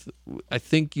that with, I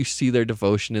think you see their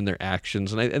devotion in their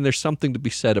actions. And there's something to be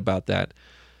said about that.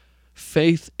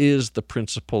 Faith is the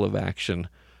principle of action.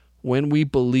 When we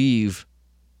believe,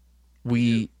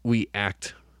 we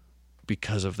act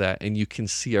because of that. And you can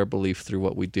see our belief through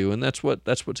what we do. And that's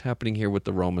what's happening here with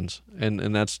the Romans.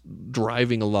 And that's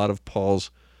driving a lot of Paul's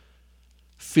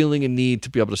feeling a need to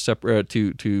be able to separate,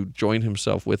 to join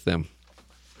himself with them.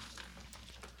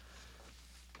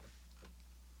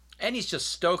 And he's just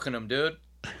stoking them, dude.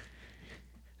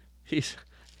 He's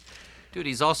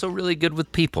also really good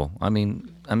with people. I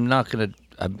mean, I'm not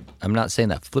saying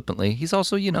that flippantly. He's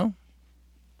also, he's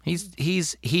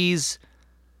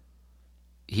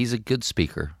a good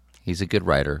speaker. He's a good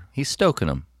writer. He's stoking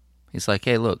them. He's like,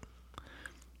 hey, look,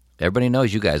 everybody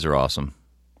knows you guys are awesome.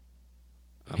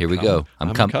 Here we go.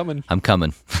 I'm coming. I'm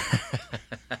coming.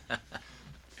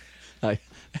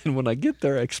 And when I get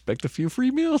there, I expect a few free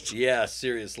meals. Yeah,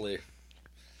 seriously.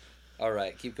 All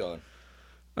right, keep going.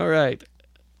 All right.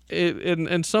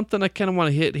 And something I kind of want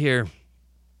to hit here.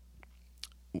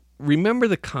 Remember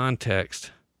the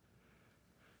context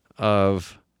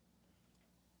of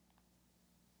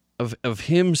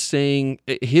him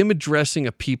addressing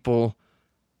a people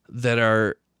that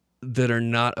are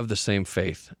not of the same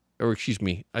faith. Or excuse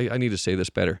me, I need to say this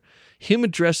better. Him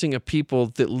addressing a people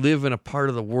that live in a part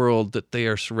of the world that they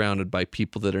are surrounded by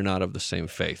people that are not of the same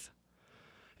faith.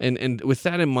 And with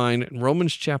that in mind, in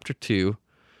Romans chapter 2,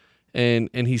 and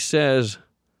he says,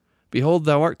 behold,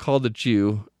 thou art called a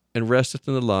Jew, and resteth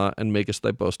in the law, and makest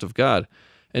thy boast of God,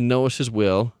 and knowest his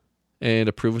will, and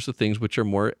approvest the things which are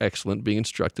more excellent, being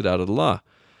instructed out of the law.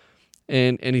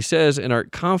 And he says, and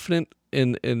art confident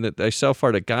in that thyself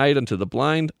art a guide unto the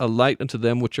blind, a light unto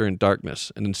them which are in darkness,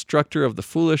 an instructor of the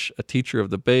foolish, a teacher of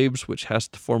the babes, which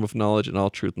hast the form of knowledge and all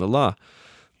truth in the law.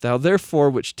 Thou therefore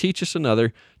which teachest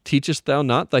another, teachest thou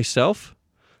not thyself?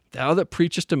 Thou that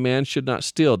preachest a man should not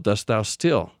steal, dost thou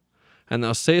steal? And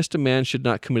thou sayest a man should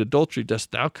not commit adultery,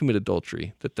 dost thou commit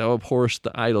adultery? That thou abhorrest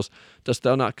the idols, dost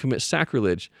thou not commit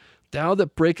sacrilege? Thou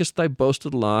that breakest thy boast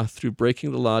of the law, through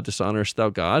breaking the law dishonorest thou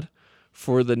God?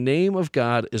 For the name of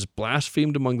God is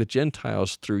blasphemed among the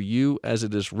Gentiles through you, as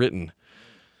it is written.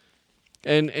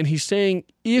 And he's saying,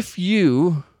 if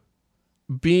you,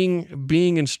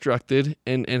 being instructed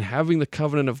and having the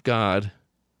covenant of God,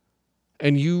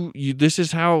 and you this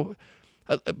is how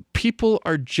people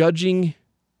are judging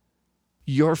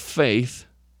your faith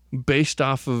based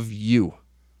off of you.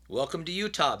 Welcome to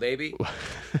Utah, baby.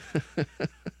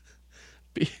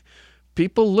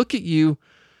 People look at you.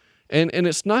 And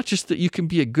it's not just that you can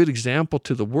be a good example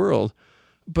to the world,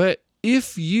 but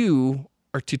if you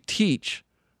are to teach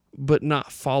but not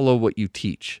follow what you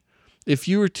teach, if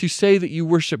you were to say that you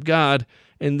worship God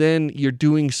and then you're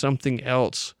doing something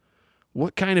else,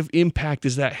 what kind of impact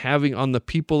is that having on the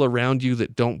people around you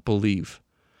that don't believe?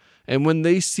 And when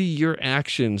they see your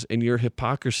actions and your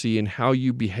hypocrisy and how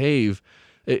you behave,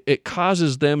 it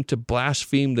causes them to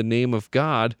blaspheme the name of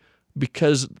God,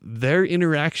 because their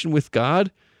interaction with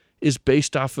God is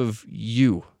based off of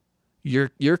you.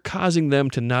 You're causing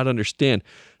them to not understand.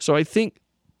 So I think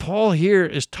Paul here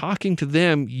is talking to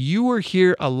them. You are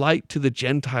here a light to the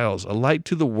Gentiles, a light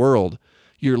to the world.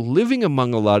 You're living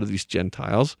among a lot of these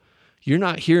Gentiles. You're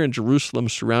not here in Jerusalem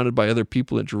surrounded by other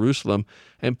people in Jerusalem,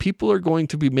 and people are going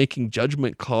to be making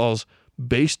judgment calls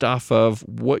based off of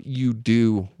what you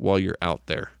do while you're out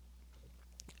there.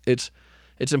 It's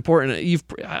important.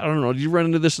 I don't know, did you run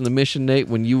into this in the mission, Nate,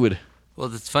 when you would...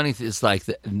 Well, it's funny. It's like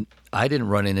I didn't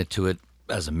run into it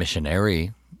as a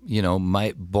missionary.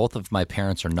 Both of my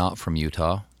parents are not from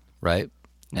Utah, right?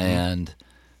 Mm-hmm. And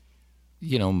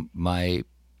my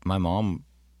mom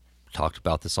talked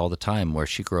about this all the time. Where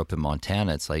she grew up in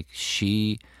Montana, it's like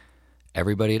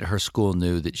everybody at her school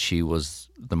knew that she was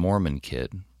the Mormon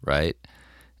kid, right?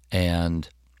 And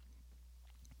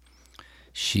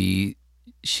she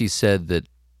said that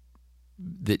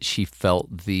she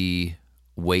felt the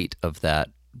weight of that,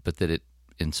 but that it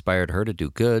inspired her to do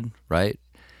good, right?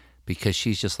 Because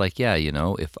she's just like, yeah,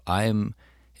 if I'm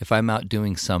out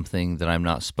doing something that I'm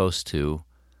not supposed to,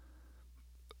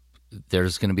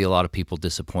 there's going to be a lot of people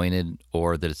disappointed,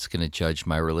 or that it's going to judge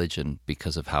my religion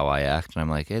because of how I act. And I'm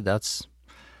like, hey,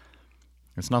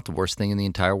 it's not the worst thing in the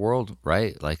entire world,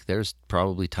 right? Like, there's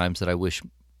probably times that I wish,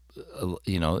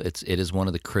 it is one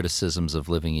of the criticisms of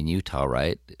living in Utah,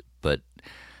 right? But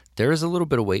there is a little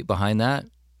bit of weight behind that.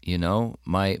 You know,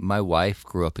 my wife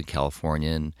grew up in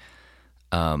California, and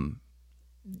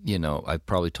you know, I've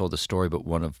probably told the story, but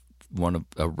one of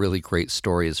a really great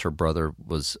story is her brother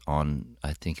was on,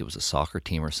 I think it was a soccer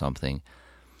team or something,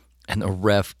 and the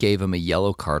ref gave him a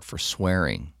yellow card for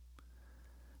swearing.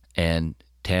 And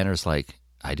Tanner's like,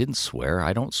 I didn't swear.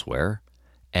 I don't swear.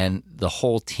 And the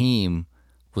whole team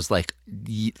was like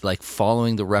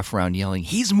following the ref around yelling,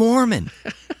 he's Mormon.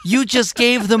 You just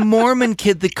gave the Mormon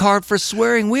kid the card for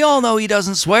swearing. We all know he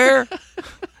doesn't swear.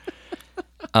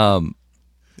 I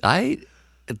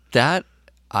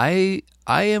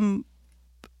am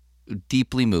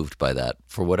deeply moved by that,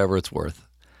 for whatever it's worth.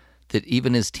 That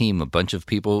even his team, a bunch of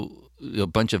people, a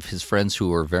bunch of his friends who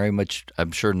were very much,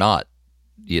 I'm sure, not,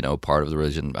 you know, part of the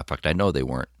religion. In fact, I know they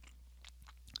weren't.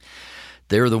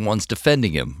 They're the ones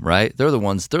defending him, right? They're the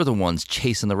ones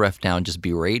chasing the ref down, just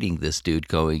berating this dude,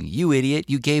 going, "You idiot!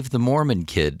 You gave the Mormon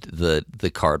kid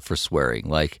the card for swearing."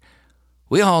 Like,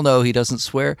 we all know he doesn't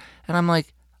swear, and I'm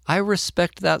like, I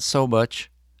respect that so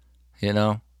much, you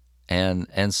know,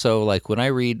 and so like when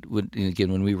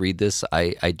we read this,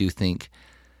 I do think,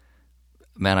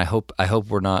 man, I hope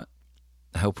we're not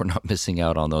missing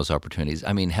out on those opportunities.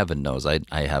 I mean, heaven knows I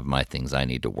have my things I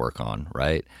need to work on,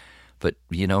 right? But,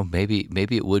 you know, maybe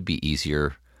it would be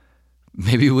easier.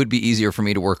 Maybe it would be easier for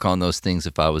me to work on those things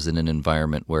if I was in an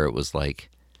environment where it was like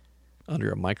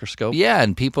under a microscope. Yeah,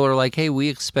 and people are like, "Hey, we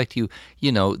expect you."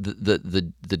 You know,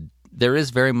 there is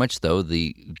very much though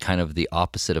the kind of the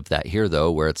opposite of that here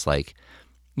though, where it's like,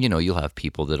 you know, you'll have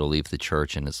people that'll leave the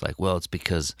church and it's like, well, it's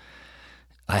because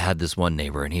I had this one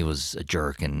neighbor and he was a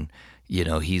jerk, and you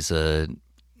know, he's a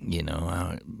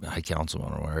high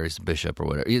councilman or whatever, he's a bishop or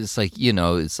whatever. It's like, you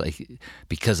know, it's like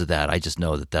because of that, I just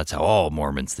know that that's how all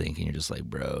Mormons think, and you're just like,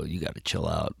 bro, you got to chill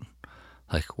out.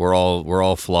 Like we're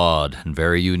all flawed and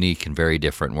very unique and very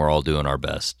different. And we're all doing our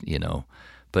best, you know.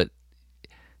 But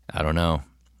I don't know,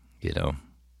 you know,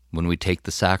 when we take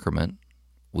the sacrament,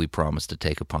 we promise to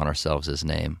take upon ourselves His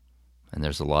name, and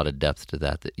there's a lot of depth to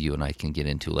that you and I can get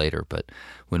into later. But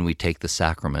when we take the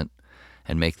sacrament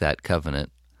and make that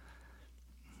covenant,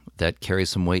 that carries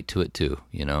some weight to it too,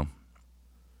 you know?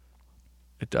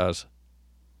 It does.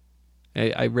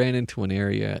 I ran into an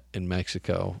area in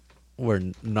Mexico where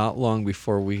not long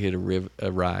before we hit arrived.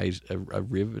 That's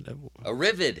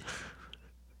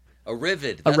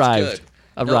Arrived. good.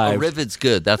 No, a rivet's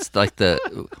good. That's like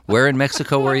where in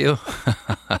Mexico were you?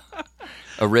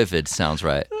 A rivet sounds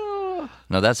right.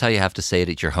 No, that's how you have to say it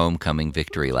at your homecoming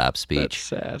victory lap speech.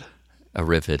 That's sad. A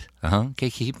rivet. Okay,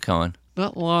 keep going.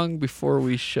 Not long before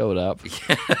we showed up.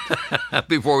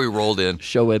 Before we rolled in.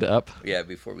 Show it up. Yeah,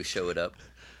 before we show it up.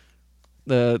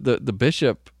 The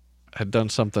bishop had done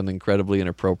something incredibly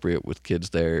inappropriate with kids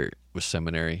there with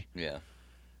seminary. Yeah.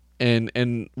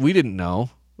 And we didn't know.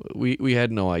 We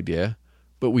had no idea.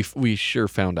 But we sure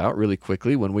found out really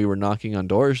quickly when we were knocking on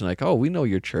doors and like, oh, we know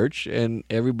your church, and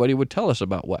everybody would tell us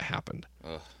about what happened.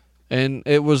 Ugh. And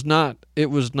it was not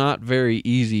very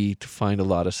easy to find a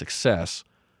lot of success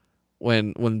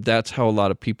when that's how a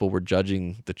lot of people were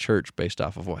judging the church based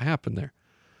off of what happened there.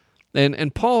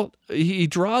 And Paul, he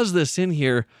draws this in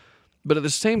here, but at the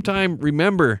same time,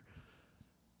 remember,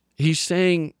 he's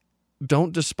saying,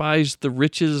 don't despise the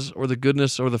riches or the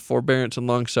goodness or the forbearance and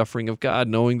long-suffering of God,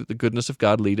 knowing that the goodness of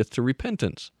God leadeth to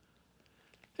repentance.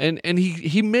 And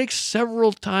he makes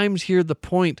several times here the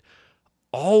point,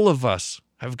 all of us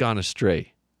have gone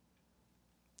astray.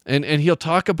 And he'll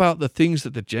talk about the things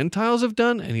that the Gentiles have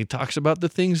done, and he talks about the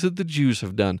things that the Jews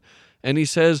have done. And he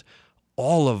says,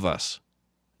 all of us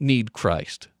need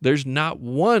Christ. There's not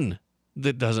one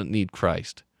that doesn't need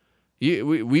Christ.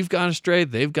 We've gone astray.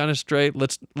 They've gone astray.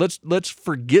 Let's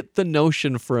forget the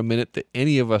notion for a minute that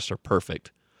any of us are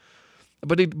perfect.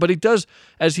 But he does,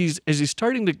 as he's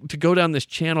starting to go down this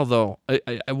channel, though,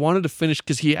 I wanted to finish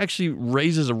because he actually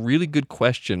raises a really good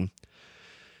question.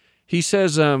 He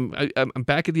says, I'm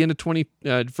back at the end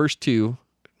of verse 2,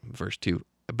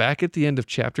 back at the end of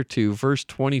chapter 2, verse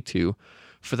 22,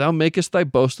 for thou makest thy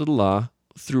boast of the law,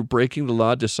 through breaking the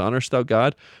law dishonorest thou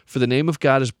God, for the name of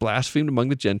God is blasphemed among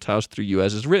the Gentiles through you,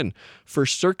 as is written, for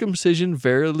circumcision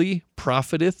verily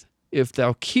profiteth if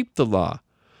thou keep the law,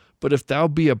 but if thou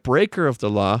be a breaker of the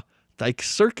law, thy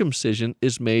circumcision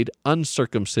is made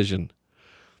uncircumcision.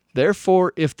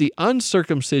 Therefore, if the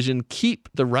uncircumcision keep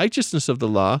the righteousness of the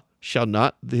law, shall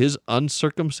not his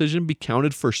uncircumcision be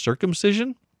counted for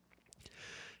circumcision?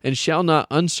 And shall not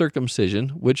uncircumcision,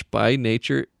 which by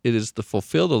nature it is to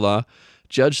fulfill the law,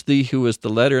 judge thee who is the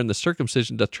letter, and the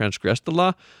circumcision doth transgress the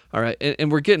law? All right,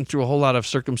 and we're getting through a whole lot of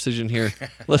circumcision here.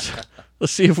 Let's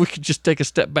see if we could just take a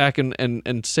step back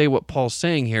and say what Paul's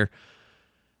saying here.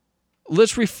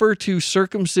 let's refer to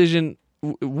circumcision.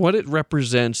 What it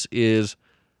represents is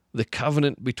the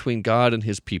covenant between God and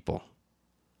his people.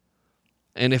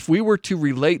 And if we were to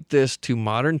relate this to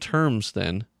modern terms,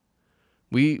 then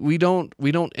we don't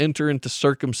enter into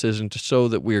circumcision to show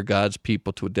that we are God's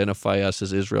people, to identify us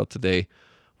as Israel today.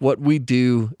 What we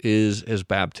do is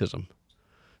baptism.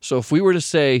 So if we were to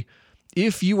say,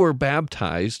 if you are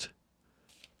baptized,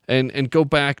 and go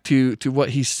back to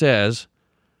what he says,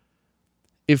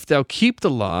 if thou keep the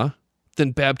law,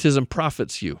 then baptism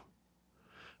profits you.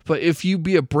 But if you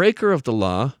be a breaker of the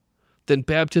law, then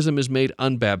baptism is made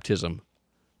unbaptism.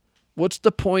 What's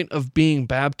the point of being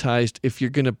baptized if you're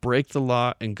going to break the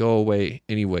law and go away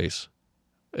anyways?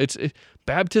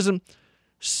 Baptism,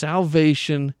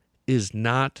 salvation is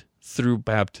not through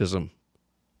baptism.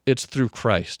 It's through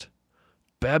Christ.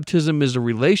 Baptism is a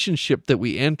relationship that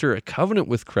we enter a covenant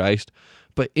with Christ,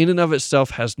 but in and of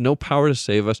itself has no power to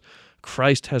save us.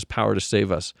 Christ has power to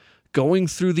save us. Going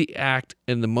through the act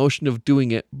and the motion of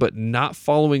doing it, but not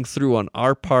following through on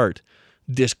our part,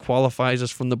 disqualifies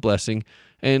us from the blessing,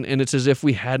 and it's as if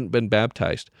we hadn't been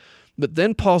baptized. But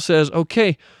then Paul says,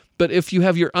 okay, but if you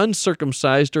have your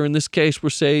uncircumcised, or in this case, we'll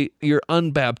say you're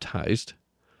unbaptized,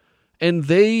 and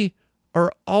they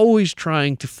are always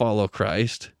trying to follow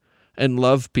Christ and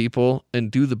love people and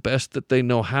do the best that they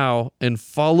know how, and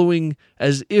following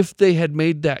as if they had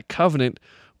made that covenant,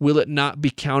 will it not be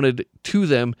counted to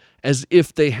them as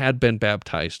if they had been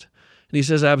baptized? And he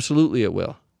says, absolutely it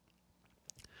will.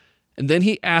 And then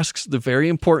he asks the very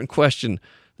important question.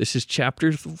 This is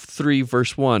chapter 3,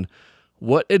 verse 1.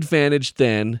 What advantage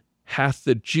then hath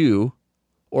the Jew,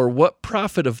 or what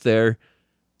profit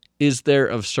is there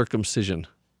of circumcision?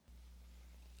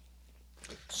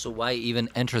 So why even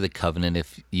enter the covenant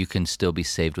if you can still be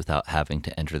saved without having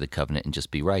to enter the covenant and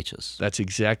just be righteous? That's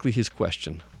exactly his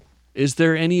question. Is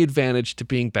there any advantage to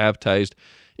being baptized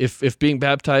if being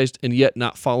baptized and yet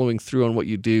not following through on what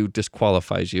you do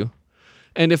disqualifies you?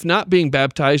 And if not being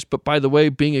baptized, but by the way,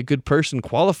 being a good person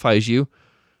qualifies you,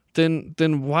 then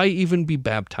why even be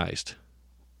baptized?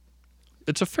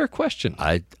 It's a fair question.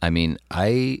 I mean,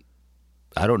 I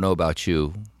don't know about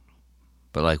you,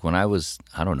 but like when I was,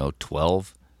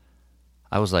 12,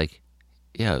 I was like,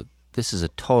 yeah, this is a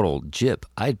total gyp.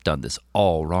 I've done this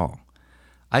all wrong.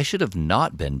 I should have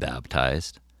not been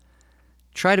baptized,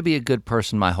 try to be a good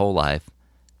person my whole life,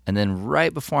 and then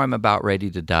right before I'm about ready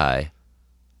to die,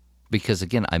 because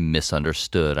again, I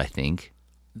misunderstood, I think,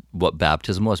 what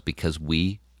baptism was, because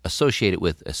we associate it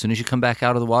with, as soon as you come back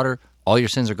out of the water, all your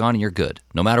sins are gone and you're good,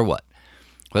 no matter what.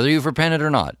 Whether you've repented or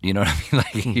not, you know what I mean?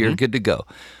 Like, you're good to go.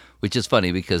 Which is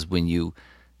funny, because when you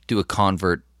do a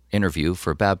convert interview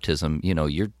for baptism,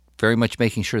 you're very much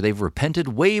making sure they've repented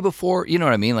way before, you know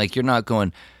what I mean? Like, you're not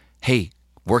going, hey,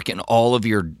 working all of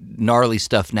your gnarly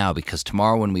stuff now, because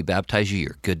tomorrow when we baptize you,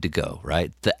 you're good to go,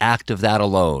 right? The act of that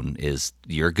alone is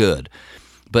you're good.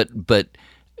 But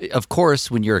of course,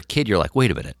 when you're a kid, you're like,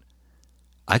 wait a minute.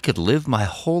 I could live my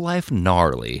whole life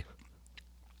gnarly.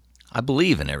 I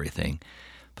believe in everything.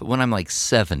 But when I'm like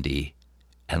 70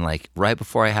 and like right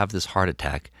before I have this heart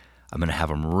attack, I'm going to have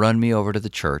them run me over to the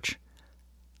church,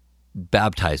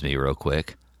 baptize me real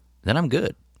quick, then I'm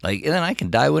good. Like, and then I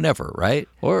can die whenever, right?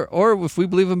 Or if we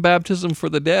believe in baptism for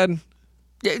the dead,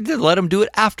 yeah, let them do it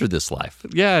after this life.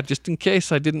 Yeah, just in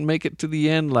case I didn't make it to the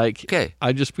end. Like, okay,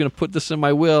 I'm just going to put this in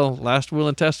my last will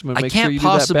and testament. Make sure you do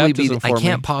that baptism for me. I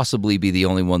can't possibly be the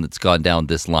only one that's gone down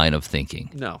this line of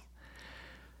thinking. No,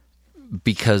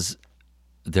 because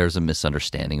there's a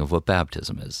misunderstanding of what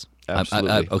baptism is.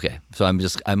 Absolutely. Okay, so I'm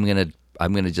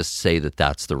gonna just say that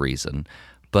that's the reason.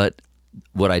 But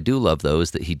what I do love, though,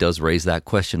 is that he does raise that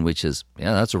question, which is,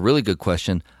 yeah, that's a really good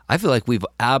question. I feel like we've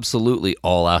absolutely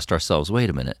all asked ourselves, wait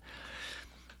a minute.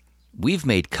 We've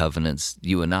made covenants,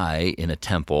 you and I, in a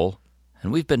temple,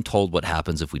 and we've been told what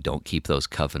happens if we don't keep those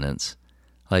covenants.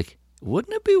 Like,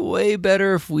 wouldn't it be way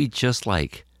better if we just,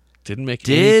 like,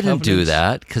 didn't do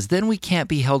that? Because then we can't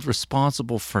be held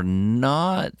responsible for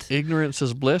not... Ignorance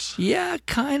is bliss? Yeah,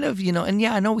 kind of, and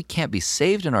yeah, I know we can't be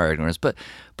saved in our ignorance, but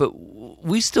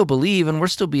we still believe and we're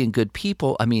still being good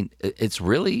people. I mean, it's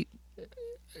really...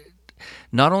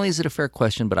 Not only is it a fair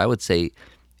question, but I would say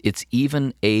it's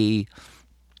even a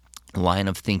line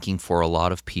of thinking for a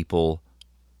lot of people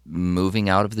moving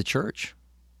out of the church.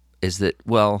 Is that,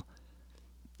 well,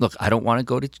 look, I don't want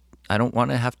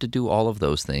to have to do all of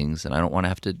those things, and I don't want to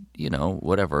have to,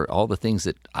 whatever, all the things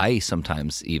that I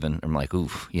sometimes even am like,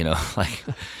 oof, like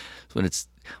when it's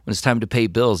time to pay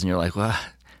bills and you're like, well,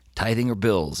 tithing or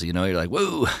bills, you're like,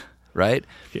 whoa, right?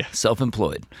 Yeah.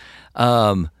 Self-employed.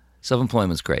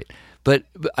 Self-employment's great. But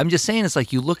I'm just saying, it's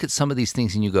like you look at some of these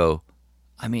things and you go,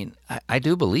 I mean, I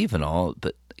do believe in all,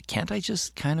 but can't I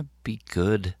just kind of be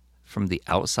good from the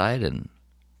outside? And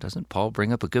doesn't Paul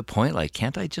bring up a good point? Like,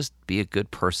 can't I just be a good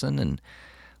person? And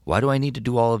why do I need to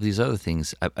do all of these other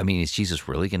things? I mean, is Jesus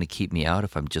really going to keep me out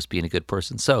if I'm just being a good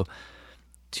person? So,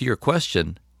 to your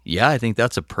question, yeah, I think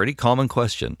that's a pretty common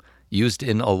question used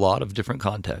in a lot of different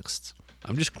contexts.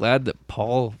 I'm just glad that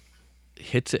Paul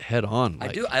hits it head on. I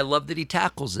do. I love that he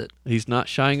tackles it. He's not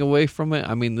shying away from it.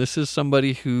 I mean, this is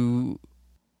somebody who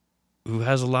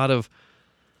has a lot of.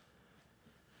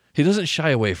 He doesn't shy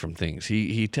away from things.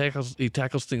 He tackles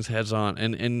things heads on.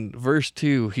 And in verse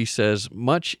 2, he says,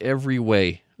 much every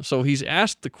way. So he's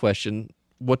asked the question,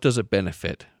 what does it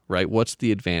benefit, right? What's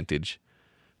the advantage?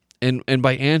 And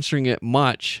by answering it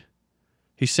much,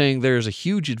 he's saying there is a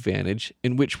huge advantage.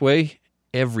 In which way?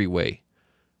 Every way.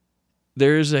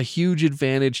 There is a huge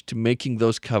advantage to making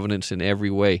those covenants in every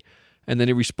way. And then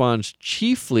he responds,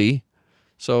 chiefly.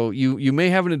 So you may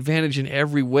have an advantage in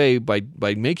every way by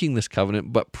making this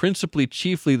covenant, but principally,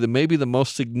 chiefly, maybe the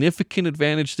most significant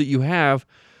advantage that you have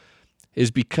is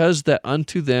because that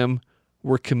unto them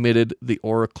were committed the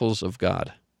oracles of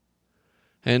God.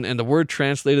 And the word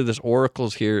translated as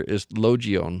oracles here is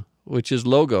logion, which is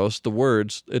logos, the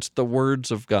words. It's the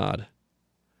words of God.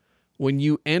 When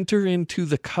you enter into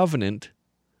the covenant,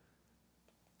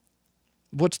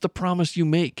 what's the promise you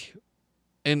make?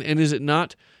 And is it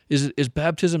not? Is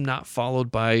baptism not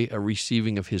followed by a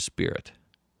receiving of His Spirit?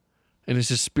 And is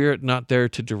His Spirit not there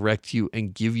to direct you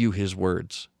and give you His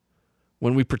words?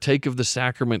 When we partake of the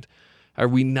sacrament, are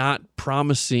we not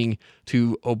promising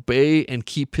to obey and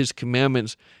keep His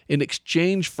commandments in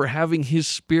exchange for having His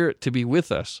Spirit to be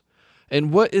with us?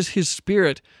 And what is His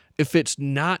Spirit if it's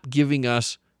not giving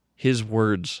us His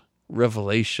words,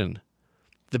 revelation?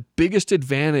 The biggest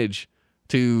advantage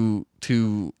to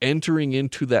entering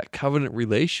into that covenant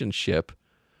relationship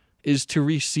is to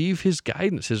receive His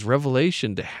guidance, His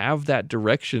revelation, to have that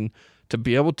direction, to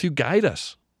be able to guide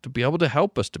us, to be able to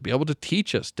help us, to be able to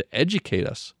teach us, to educate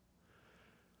us.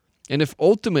 And if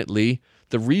ultimately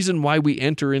the reason why we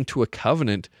enter into a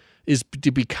covenant is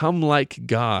to become like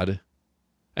God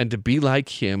and to be like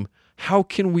Him, how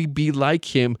can we be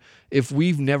like Him if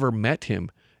we've never met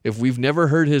Him, if we've never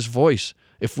heard His voice,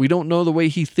 if we don't know the way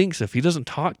He thinks, if He doesn't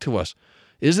talk to us?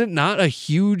 Is it not a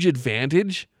huge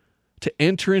advantage to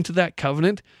enter into that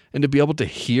covenant and to be able to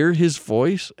hear His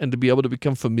voice and to be able to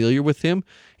become familiar with Him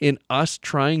in us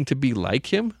trying to be like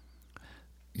Him?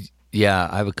 Yeah,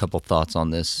 I have a couple thoughts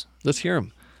on this. Let's hear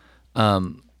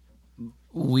them.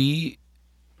 We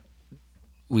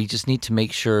just need to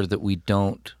make sure that we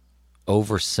don't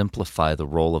oversimplify the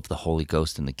role of the Holy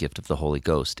Ghost and the gift of the Holy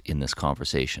Ghost in this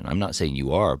conversation. I'm not saying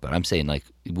you are, but I'm saying like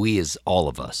we as all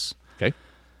of us. Okay.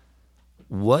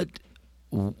 What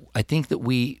I think that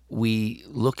we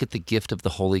look at the gift of the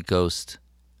Holy Ghost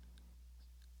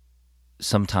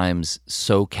sometimes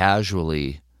so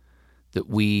casually that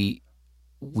we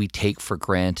take for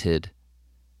granted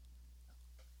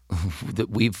that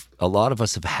a lot of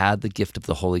us have had the gift of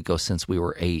the Holy Ghost since we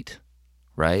were 8,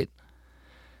 right?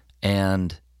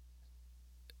 And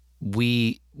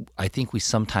I think we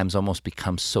sometimes almost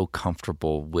become so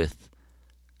comfortable with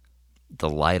the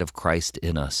light of Christ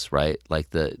in us, right?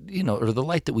 Like or the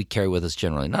light that we carry with us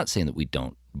generally. Not saying that we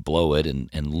don't blow it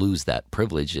and lose that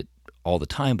privilege all the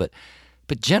time, but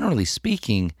generally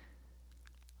speaking,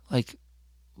 like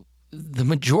the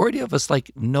majority of us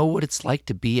like know what it's like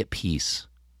to be at peace,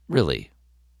 really.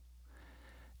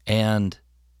 And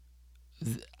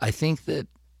I think that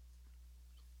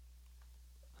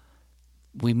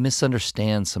we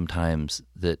misunderstand sometimes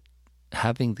that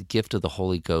having the gift of the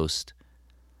Holy Ghost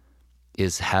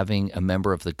is having a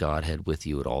member of the Godhead with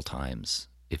you at all times.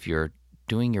 If you're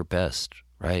doing your best,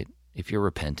 right? If you're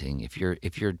repenting, if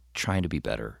you're trying to be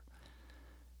better.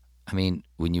 I mean,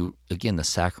 the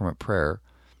sacrament prayer,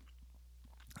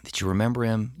 that you remember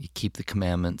Him, you keep the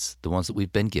commandments, the ones that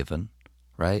we've been given,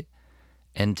 right?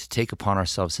 And to take upon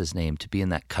ourselves His name, to be in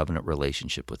that covenant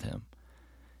relationship with Him.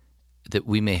 That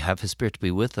we may have His Spirit to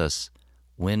be with us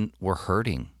when we're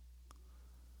hurting,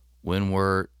 when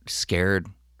we're scared,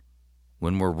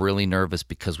 when we're really nervous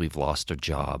because we've lost a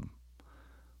job,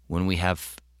 when we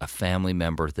have a family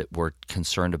member that we're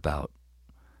concerned about,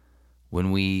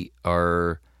 when we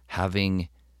are having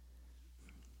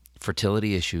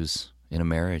fertility issues in a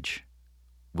marriage,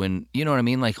 when, you know what I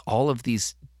mean? Like all of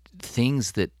these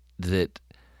things that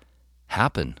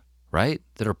happen, right?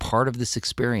 That are part of this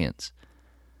experience.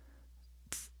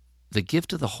 The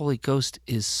gift of the Holy Ghost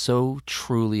is so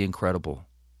truly incredible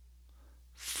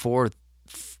for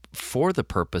the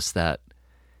purpose that,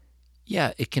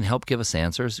 yeah, it can help give us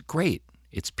answers. Great.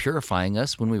 It's purifying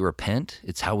us when we repent.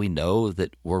 It's how we know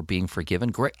that we're being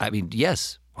forgiven. Great. I mean,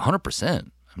 yes,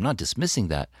 100%. I'm not dismissing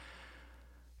that.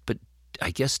 But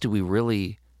I guess do we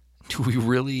really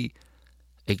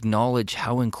acknowledge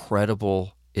how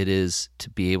incredible it is to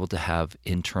be able to have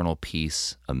internal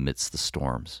peace amidst the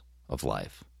storms of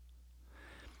life?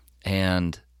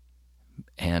 And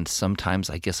sometimes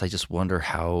I guess I just wonder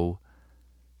how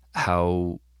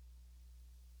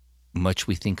much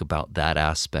we think about that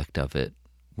aspect of it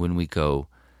when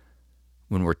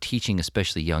we're teaching,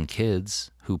 especially young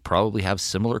kids who probably have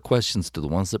similar questions to the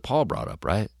ones that Paul brought up,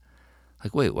 right?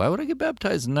 Like, wait, why would I get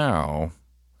baptized now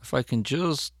if I can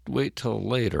just wait till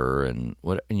later? And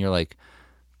you're like,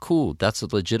 cool, that's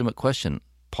a legitimate question.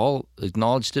 Paul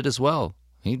acknowledged it as well.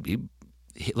 He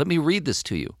let me read this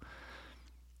to you.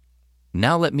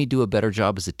 Now let me do a better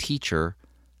job as a teacher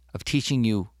of teaching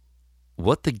you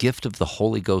what the gift of the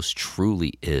Holy Ghost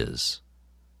truly is.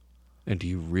 And do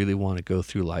you really want to go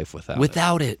through life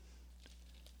without it?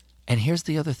 And here's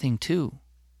the other thing too.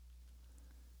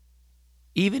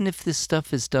 Even if this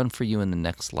stuff is done for you in the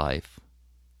next life,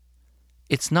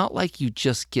 it's not like you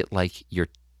just get like your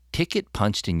ticket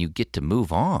punched and you get to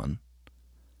move on.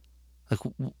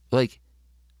 Like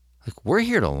we're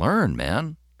here to learn,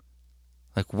 man.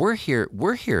 Like we're here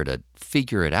to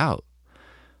figure it out.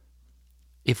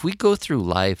 If we go through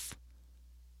life,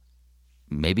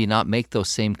 maybe not make those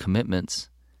same commitments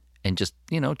and just,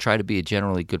 try to be a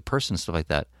generally good person and stuff like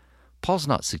that, Paul's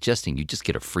not suggesting you just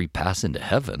get a free pass into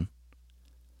heaven.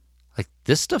 Like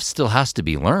this stuff still has to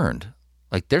be learned.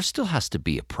 Like there still has to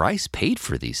be a price paid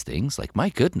for these things. Like, my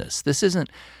goodness, this isn't,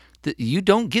 you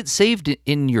don't get saved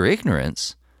in your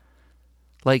ignorance.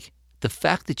 Like the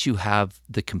fact that you have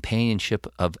the companionship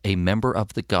of a member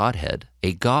of the Godhead,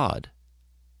 a God,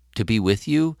 to be with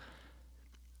you,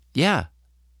 yeah,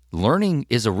 learning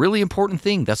is a really important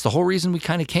thing. That's the whole reason we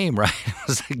kind of came, right?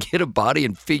 Was to get a body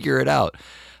and figure it out.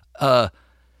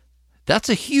 That's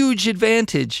a huge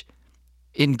advantage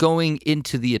in going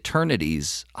into the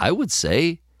eternities, I would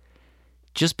say,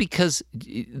 just because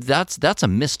that's a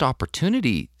missed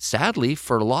opportunity, sadly,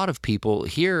 for a lot of people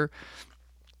here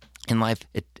in life.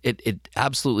 It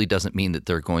absolutely doesn't mean that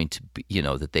they're going to be,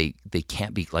 that they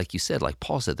can't be, like you said, like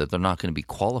Paul said, that they're not going to be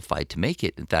qualified to make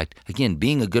it. In fact, again,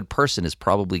 being a good person is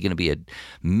probably going to be a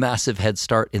massive head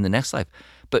start in the next life.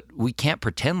 But we can't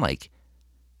pretend like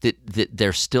that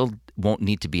there still won't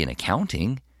need to be an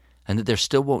accounting, and that there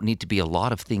still won't need to be a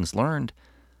lot of things learned.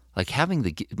 Like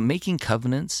making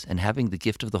covenants and having the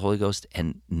gift of the Holy Ghost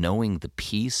and knowing the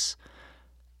peace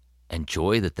and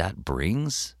joy that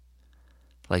brings.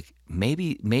 Like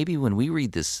maybe when we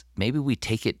read this, maybe we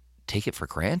take it for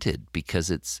granted because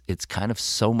it's kind of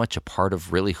so much a part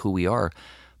of really who we are.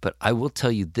 But I will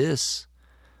tell you this,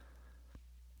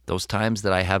 those times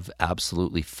that I have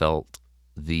absolutely felt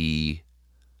the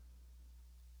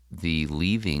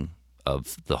leaving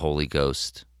of the Holy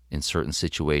Ghost in certain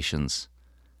situations,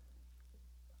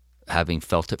 having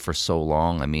felt it for so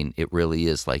long, I mean, it really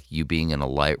is like you being in a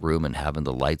light room and having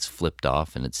the lights flipped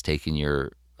off and it's taking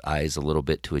your eyes a little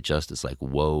bit to adjust. It's like,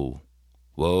 whoa,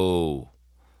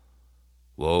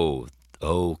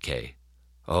 okay.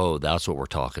 Oh, that's what we're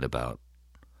talking about.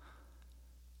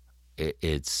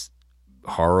 It's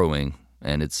harrowing,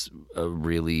 and it's a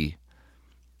really,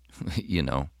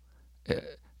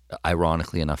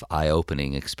 ironically enough,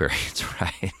 eye-opening experience,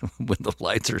 right? When the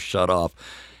lights are shut off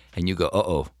and you go,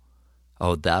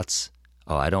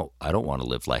 I don't want to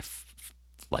live life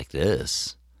like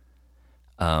this.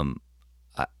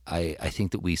 I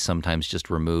think that we sometimes just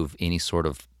remove any sort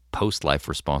of post-life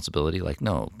responsibility. Like,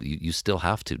 no, you still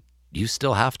have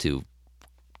to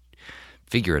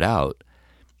figure it out.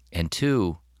 And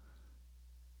two,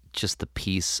 just the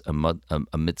peace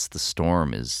amidst the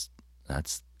storm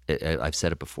I've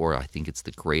said it before, I think it's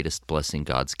the greatest blessing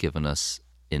God's given us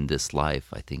in this life.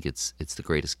 I think it's the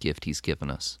greatest gift He's given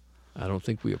us. I don't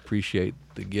think we appreciate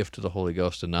the gift of the Holy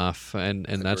Ghost enough, and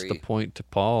that's the point to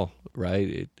Paul,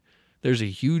 right? There's a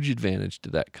huge advantage to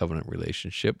that covenant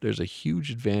relationship. There's a huge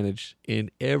advantage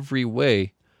in every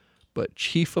way, but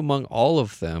chief among all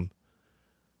of them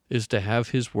is to have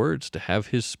His words, to have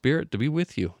His Spirit to be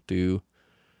with you, to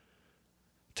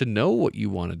know what you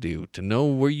want to do, to know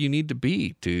where you need to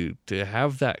be, to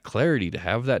have that clarity, to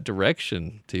have that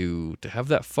direction, to have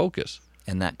that focus.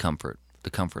 And that comfort,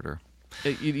 the comforter.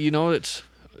 It's.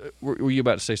 Were you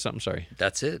about to say something? Sorry.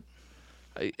 That's it.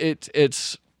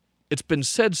 It's been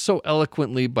said so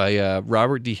eloquently by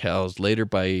Robert D. Hales, later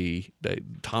by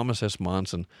Thomas S.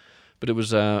 Monson, but it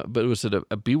was at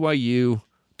a BYU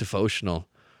devotional.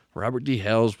 Robert D.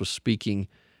 Hales was speaking,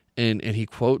 and he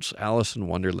quotes Alice in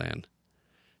Wonderland.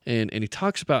 And he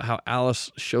talks about how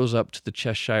Alice shows up to the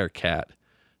Cheshire Cat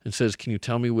and says, "Can you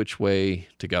tell me which way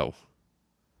to go?"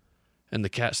 And the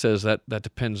cat says that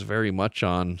depends very much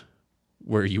on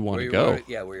where you want to go.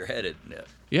 Where you're headed.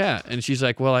 Yeah, and she's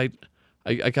like, "Well, I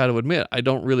got to admit, I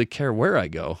don't really care where I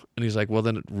go." And he's like, "Well,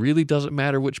 then it really doesn't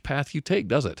matter which path you take,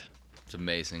 does it?" It's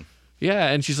amazing. Yeah,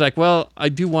 and she's like, "Well, I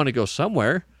do want to go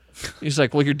somewhere." He's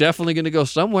like, "Well, you're definitely going to go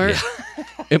somewhere.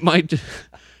 Yeah. It might."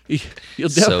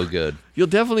 So good. You'll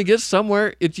definitely get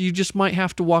somewhere. You just might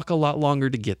have to walk a lot longer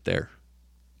to get there.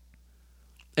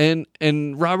 And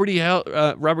Robert D.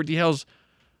 Hales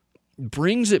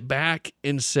brings it back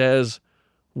and says,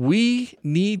 we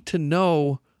need to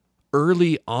know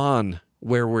early on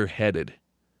where we're headed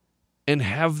and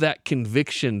have that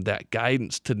conviction, that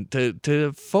guidance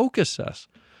to focus us.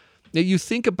 Now, you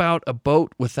think about a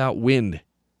boat without wind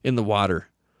in the water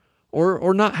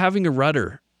or not having a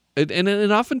rudder.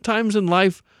 And oftentimes in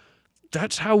life,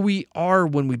 that's how we are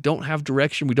when we don't have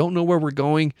direction. We don't know where we're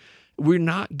going. We're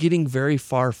not getting very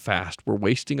far fast. We're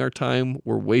wasting our time.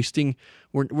 We're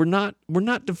not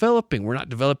developing. We're not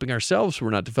developing ourselves. We're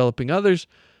not developing others.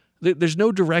 There's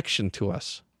no direction to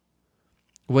us.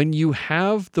 When you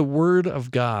have the Word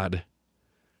of God,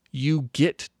 you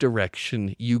get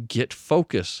direction. You get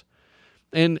focus.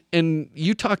 And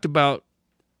you talked about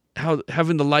how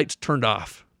having the lights turned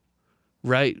off,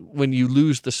 right? When you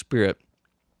lose the Spirit.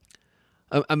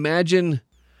 Imagine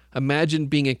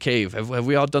being in a cave. Have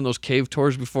we all done those cave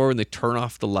tours before when they turn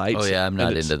off the lights? Oh, yeah, I'm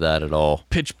not into that at all.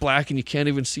 Pitch black and you can't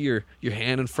even see your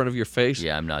hand in front of your face?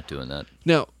 Yeah, I'm not doing that.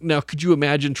 Now, could you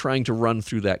imagine trying to run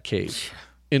through that cave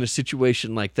in a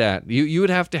situation like that? You would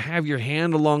have to have your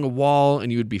hand along a wall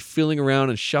and you would be feeling around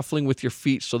and shuffling with your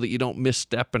feet so that you don't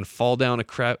misstep and fall down a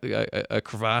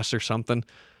crevasse or something,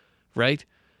 right?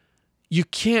 You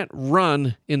can't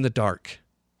run in the dark.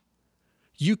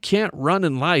 You can't run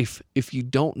in life if you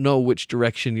don't know which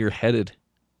direction you're headed.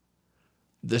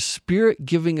 The Spirit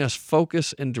giving us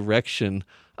focus and direction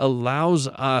allows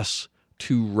us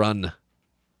to run,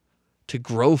 to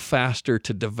grow faster,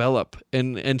 to develop.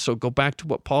 And so go back to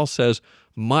what Paul says,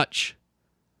 much.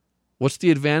 What's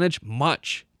the advantage?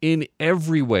 Much in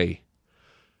every way.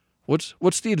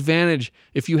 What's the advantage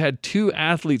if you had two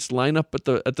athletes line up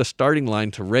at the starting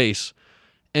line to race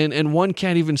and one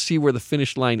can't even see where the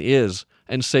finish line is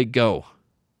and say go?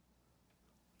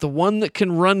 The one that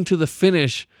can run to the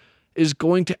finish is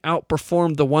going to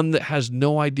outperform the one that has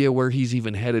no idea where he's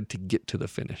even headed to get to the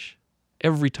finish.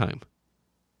 Every time.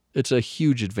 It's a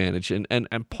huge advantage,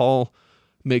 and Paul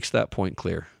makes that point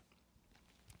clear.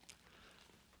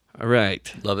 All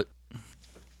right. Love it.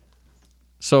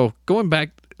 So going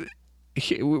back,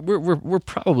 we're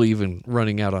probably even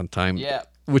running out on time. Yeah.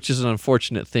 Which is an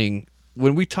unfortunate thing.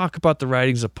 When we talk about the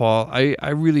writings of Paul, I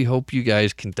really hope you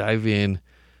guys can dive in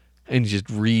and just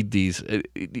read these.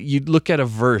 You look at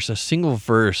a single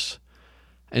verse,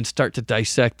 and start to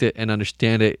dissect it and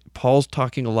understand it. Paul's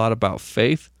talking a lot about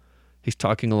faith. He's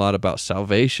talking a lot about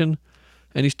salvation.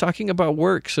 And he's talking about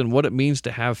works and what it means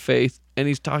to have faith. And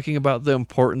he's talking about the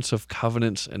importance of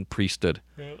covenants and priesthood.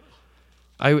 Yeah.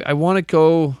 I want to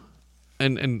go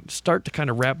and start to kind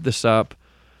of wrap this up.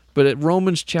 But at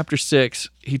Romans chapter 6,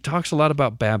 he talks a lot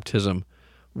about baptism.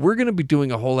 We're going to be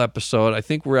doing a whole episode. I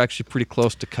think we're actually pretty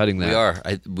close to cutting that. We are.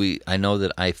 I know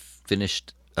that I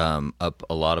finished up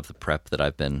a lot of the prep that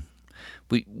I've been.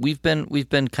 We've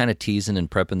been kind of teasing and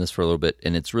prepping this for a little bit,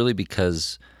 and it's really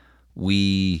because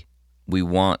we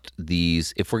want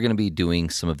these. If we're going to be doing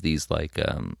some of these like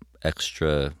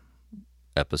extra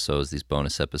episodes, these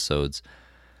bonus episodes,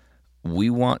 we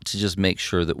want to just make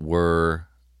sure that we're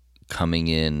coming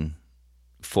in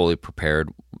fully prepared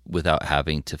without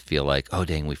having to feel like, oh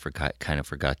dang, we kind of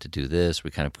forgot to do this, we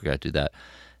kind of forgot to do that.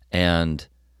 And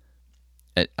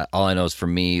all I know is for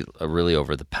me, really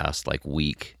over the past like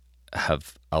week,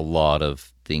 have a lot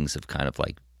of things have kind of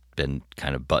like been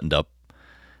kind of buttoned up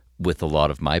with a lot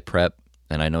of my prep.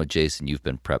 And I know, Jason, you've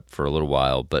been prepped for a little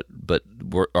while, but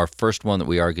our first one that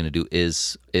we are going to do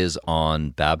is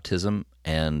on baptism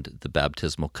and the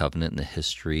baptismal covenant and the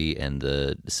history and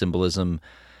the symbolism,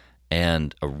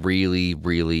 and a really,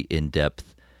 really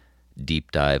in-depth deep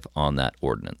dive on that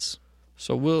ordinance.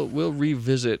 So we'll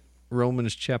revisit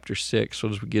Romans chapter 6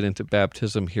 as we get into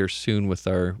baptism here soon with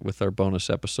our bonus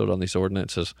episode on these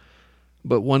ordinances.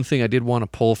 But one thing I did want to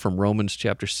pull from Romans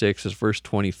chapter 6 is verse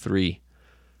 23.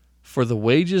 For the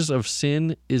wages of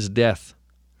sin is death,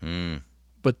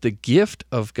 but the gift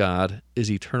of God is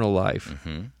eternal life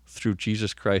through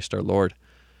Jesus Christ our Lord.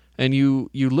 And you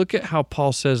look at how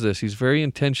Paul says this. He's very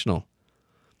intentional.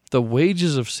 The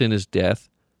wages of sin is death,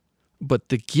 but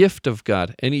the gift of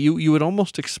God. And you would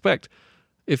almost expect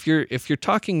if you're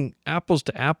talking apples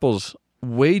to apples,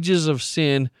 wages of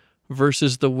sin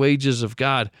versus the wages of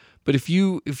God. But if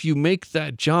you make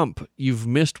that jump, you've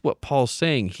missed what Paul's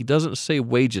saying. He doesn't say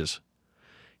wages.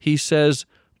 He says,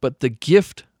 but the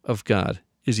gift of God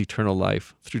is eternal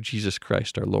life through Jesus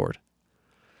Christ our Lord.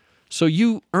 So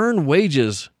you earn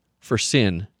wages for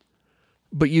sin,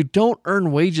 but you don't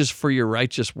earn wages for your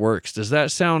righteous works. Does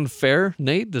that sound fair,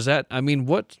 Nate?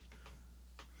 What?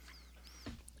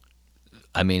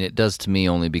 I mean, it does to me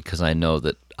only because I know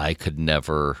that I could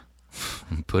never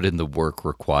put in the work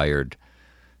required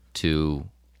to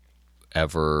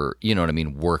ever,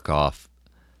 work off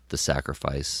the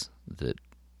sacrifice that,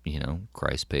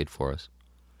 Christ paid for us.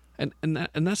 And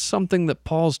that's something that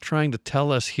Paul's trying to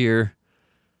tell us here.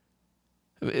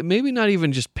 Maybe not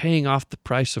even just paying off the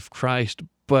price of Christ,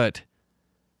 but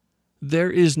there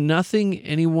is nothing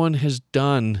anyone has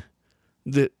done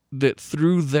that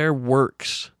through their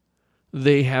works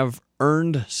they have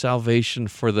earned salvation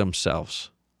for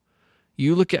themselves.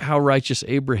 You look at how righteous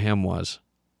Abraham was,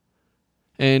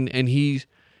 and he's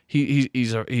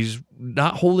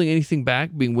not holding anything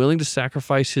back, being willing to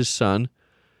sacrifice his son,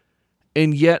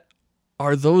 and yet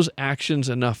are those actions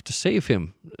enough to save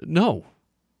him? No.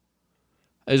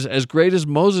 As great as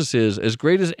Moses is, as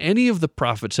great as any of the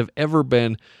prophets have ever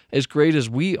been, as great as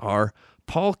we are,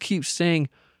 Paul keeps saying,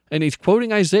 and he's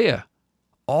quoting Isaiah,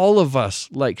 all of us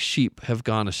like sheep have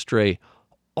gone astray.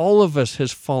 All of us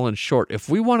has fallen short. If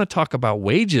we want to talk about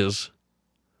wages,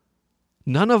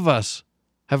 none of us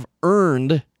have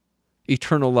earned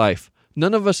eternal life.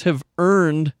 None of us have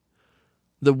earned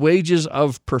the wages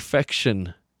of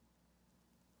perfection.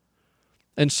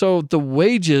 And so the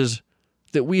wages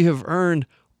that we have earned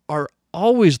are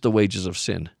always the wages of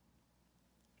sin.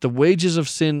 The wages of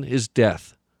sin is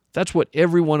death. That's what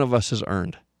every one of us has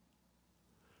earned.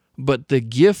 But the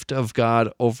gift of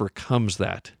God overcomes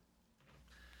that.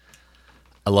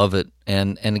 I love it.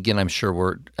 And again, I'm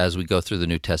sure as we go through the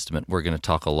New Testament, we're going to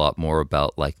talk a lot more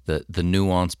about like the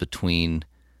nuance between,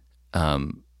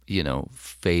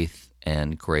 faith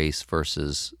and grace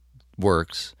versus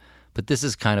works. But this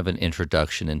is kind of an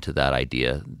introduction into that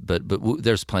idea. But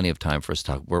there's plenty of time for us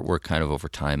to talk. We're kind of over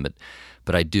time,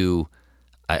 but I do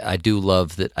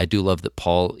love that. I do love that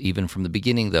Paul, even from the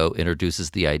beginning, though,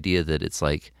 introduces the idea that it's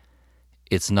like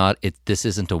this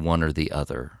isn't a one or the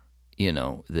other.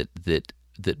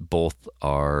 That both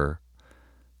are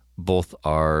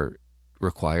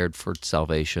required for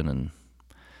salvation,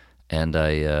 and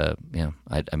I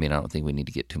don't think we need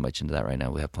to get too much into that right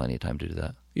now. We have plenty of time to do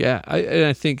that. Yeah,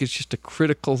 I think it's just a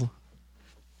critical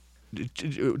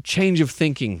change of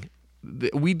thinking.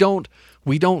 We don't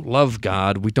love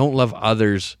God, we don't love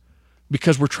others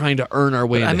because we're trying to earn our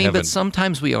way into heaven. But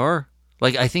sometimes we are.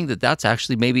 Like, I think that's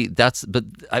actually but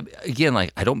I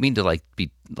don't mean to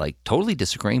be totally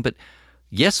disagreeing, but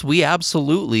yes, we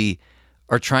absolutely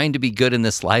are trying to be good in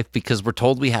this life because we're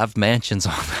told we have mansions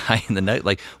on high in the night.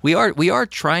 Like, we are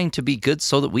trying to be good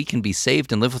so that we can be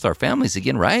saved and live with our families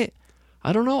again, right?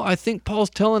 I don't know. I think Paul's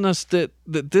telling us that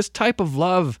this type of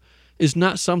love is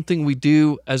not something we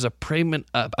do as a payment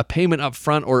up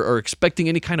front or expecting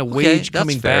any kind of wage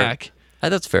coming back.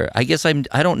 That's fair. I guess I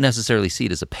don't necessarily see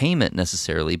it as a payment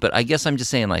necessarily, but I guess I'm just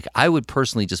saying, like, I would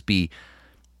personally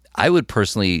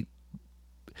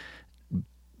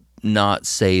not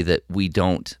say that we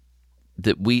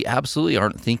absolutely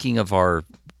aren't thinking of our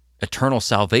eternal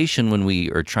salvation when we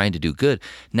are trying to do good.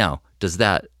 Now, does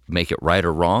that make it right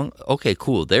or wrong? Okay,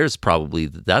 cool.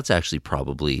 That's actually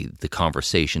probably the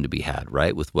conversation to be had,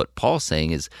 right? With what Paul's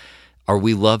saying is, are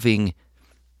we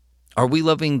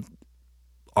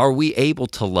able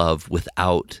to love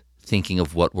without thinking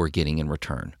of what we're getting in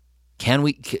return?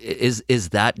 Is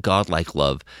that godlike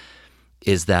love?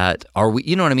 Are we,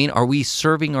 you know what I mean? Are we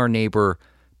serving our neighbor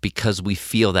because we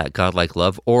feel that godlike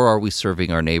love, or are we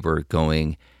serving our neighbor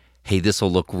going, hey, this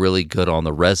will look really good on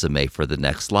the resume for the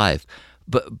next life?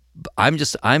 But I'm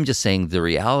just saying the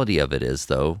reality of it is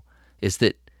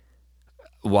that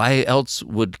why else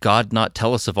would God not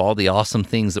tell us of all the awesome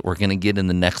things that we're going to get in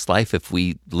the next life if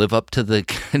we live up to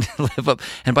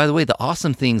And by the way, the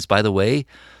awesome things,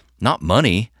 not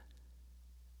money,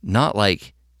 not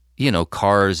like,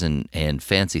 cars and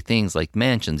fancy things like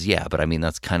mansions. Yeah, but I mean,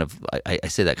 that's kind of, I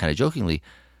say that kind of jokingly,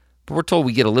 but we're told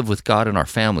we get to live with God and our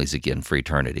families again for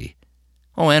eternity.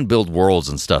 Oh, and build worlds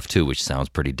and stuff too, which sounds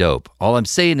pretty dope. All I'm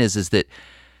saying is that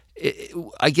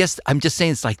I guess I'm just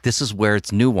saying it's like this is where it's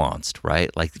nuanced,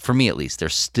 right? Like, for me at least,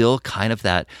 there's still kind of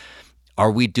that.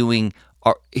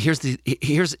 Here's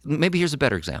a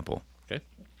better example. Okay.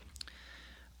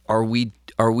 Are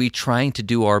we trying to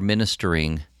do our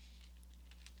ministering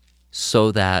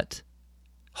so that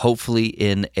hopefully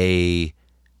in a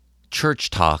church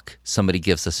talk, somebody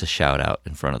gives us a shout out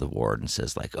in front of the ward and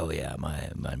says like, "Oh yeah,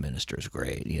 my minister is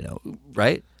great,"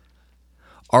 right?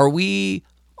 Are we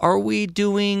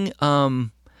doing?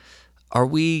 Are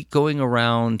we going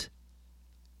around?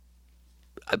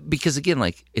 Because again,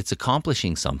 like it's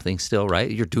accomplishing something still, right?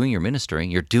 You're doing your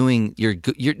ministering. You're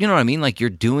you know what I mean? Like you're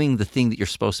doing the thing that you're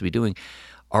supposed to be doing.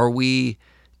 Are we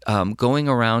going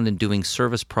around and doing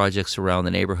service projects around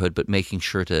the neighborhood, but making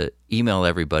sure to email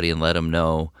everybody and let them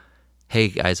know, hey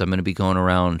guys, I'm going to be going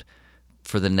around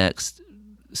for the next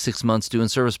 6 months doing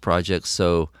service projects.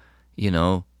 So,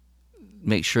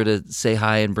 make sure to say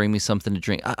hi and bring me something to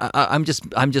drink. I'm just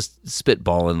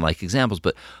spitballing like examples,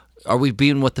 but are we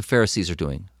being what the Pharisees are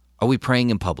doing? Are we praying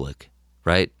in public,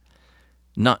 right?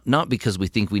 Not because we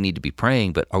think we need to be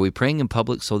praying, but are we praying in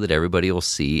public so that everybody will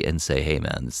see and say, hey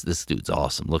man, this dude's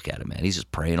awesome. Look at him, man. He's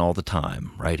just praying all the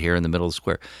time right here in the middle of the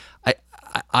square.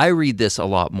 I read this a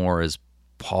lot more as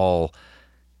Paul,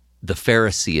 the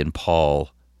Pharisee in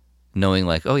Paul, knowing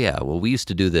like, oh yeah, well, we used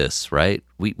to do this, right?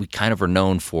 We kind of are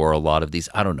known for a lot of these.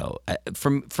 I don't know.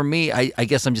 For me, I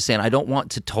guess I'm just saying I don't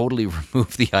want to totally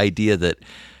remove the idea that,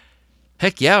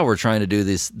 heck yeah, we're trying to do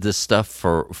this stuff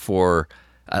for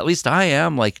at least I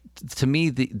am. Like to me,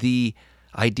 the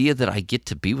idea that I get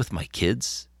to be with my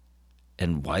kids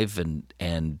and wife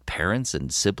and parents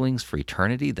and siblings for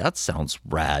eternity, that sounds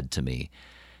rad to me.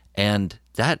 And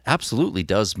that absolutely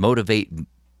does motivate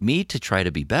me to try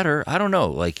to be better. I don't know,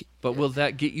 like. But will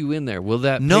that get you in there? Will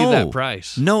that pay that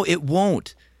price? No, it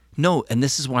won't. No, and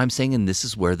this is what I'm saying, and this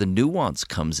is where the nuance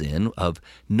comes in of,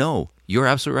 no, you're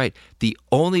absolutely right. The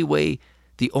only way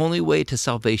to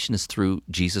salvation is through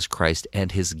Jesus Christ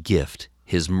and his gift,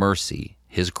 his mercy,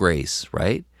 his grace,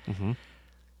 right? Mm-hmm.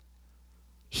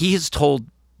 He has told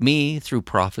me through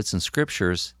prophets and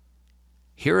scriptures,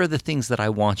 here are the things that I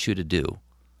want you to do.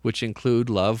 Which include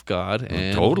love God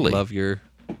and love your...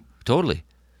 Totally.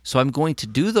 So I'm going to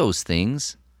do those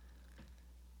things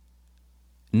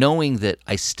knowing that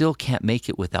I still can't make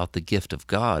it without the gift of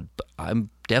God. But I'm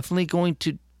definitely going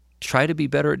to try to be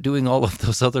better at doing all of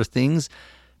those other things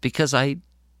because I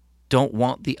don't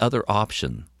want the other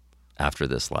option after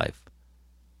this life.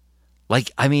 Like,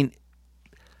 I mean,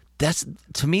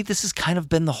 to me, this has kind of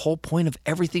been the whole point of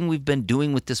everything we've been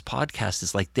doing with this podcast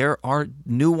is like there are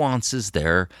nuances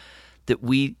there that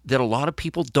a lot of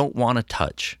people don't want to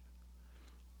touch.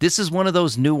 This is one of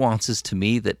those nuances to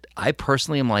me that I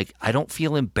personally am like, I don't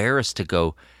feel embarrassed to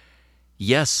go,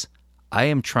 yes, I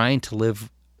am trying to live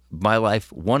my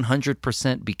life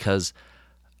 100% because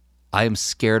I am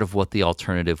scared of what the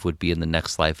alternative would be in the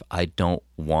next life. I don't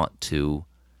want to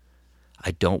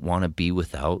be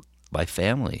without my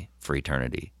family for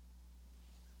eternity.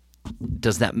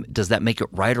 Does that make it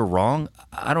right or wrong?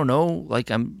 I don't know.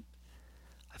 Like I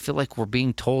feel like we're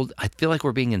being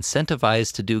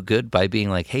incentivized to do good by being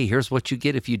like, hey, here's what you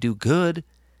get if you do good.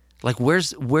 Like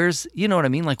where's you know what I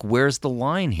mean? Like where's the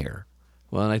line here?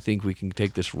 Well, and I think we can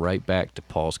take this right back to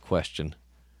Paul's question.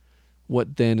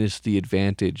 What then is the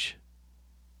advantage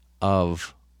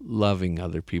of loving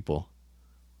other people?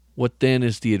 What then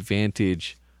is the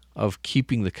advantage of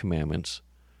keeping the commandments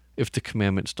if the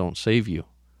commandments don't save you?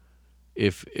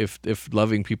 If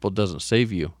loving people doesn't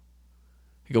save you?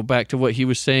 Go back to what he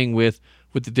was saying with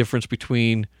the difference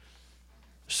between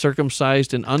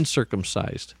circumcised and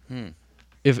uncircumcised.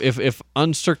 If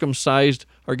uncircumcised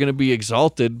are going to be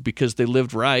exalted because they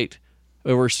lived right,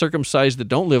 or circumcised that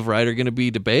don't live right are going to be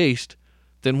debased,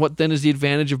 then what then is the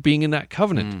advantage of being in that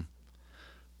covenant?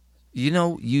 You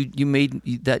know, you made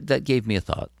that gave me a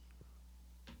thought.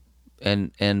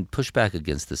 And push back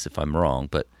against this if I'm wrong,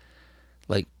 but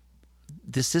like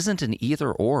this isn't an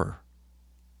either or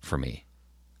for me.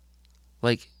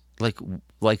 Like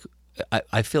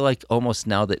I feel like almost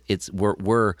now that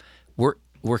we're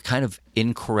kind of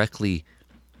incorrectly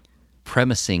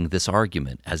premising this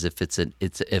argument as if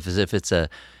it's a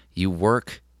you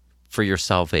work for your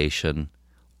salvation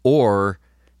or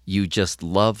you just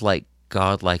love like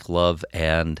God like love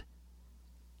and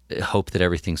hope that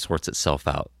everything sorts itself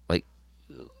out. Like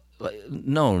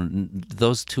no,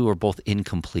 those two are both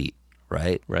incomplete,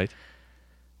 right? Right.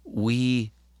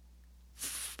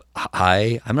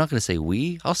 I'm not going to say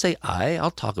we. I'll say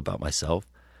I'll talk about myself.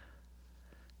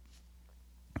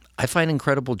 I find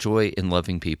incredible joy in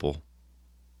loving people.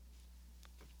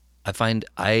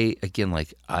 I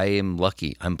am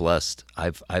lucky. I'm blessed.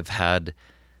 I've had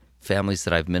families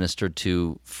that I've ministered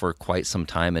to for quite some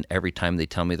time, and every time they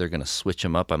tell me they're going to switch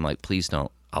them up, I'm like, please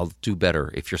don't. I'll do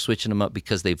better. If you're switching them up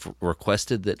because they've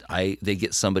requested that they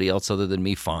get somebody else other than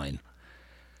me, fine.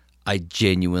 I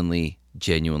genuinely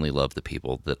genuinely love the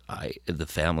people the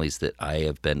families that I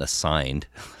have been assigned,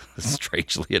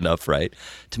 strangely enough, right,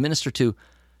 to minister to.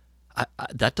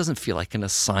 That doesn't feel like an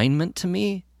assignment to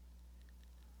me.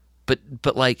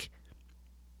 But like,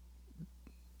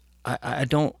 I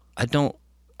don't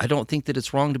think that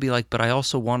it's wrong to be like, but I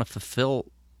also want to fulfill,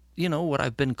 what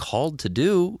I've been called to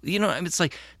do. I mean, it's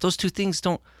like those two things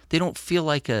don't feel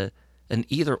like an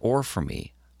either or for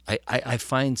me. I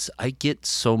find I get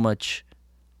so much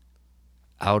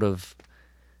out of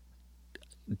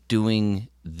doing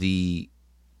the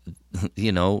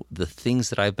things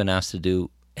that I've been asked to do,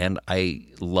 and I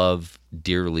love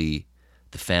dearly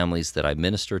the families that I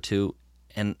minister to,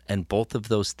 and both of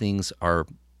those things are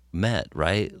met,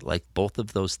 right? Like, both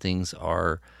of those things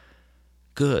are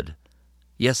good.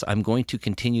 Yes, I'm going to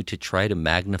continue to try to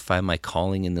magnify my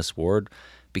calling in this ward,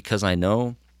 because I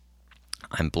know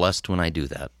I'm blessed when I do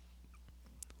that.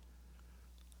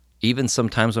 Even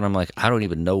sometimes when I'm like, I don't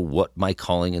even know what my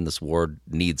calling in this ward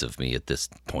needs of me at this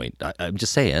point. I'm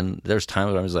just saying, there's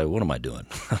times when I was like, what am I doing?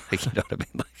 Like, you know what I mean?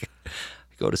 Like, I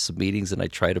go to some meetings and I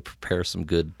try to prepare some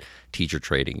good teacher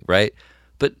training, right?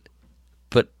 But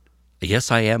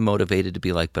yes, I am motivated to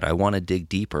be like, but I want to dig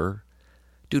deeper.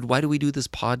 Dude, why do we do this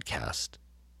podcast?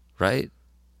 Right?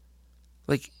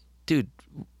 Like, dude,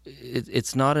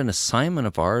 it's not an assignment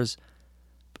of ours.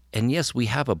 And yes, we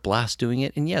have a blast doing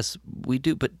it. And yes, we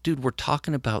do. But dude, we're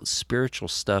talking about spiritual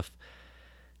stuff.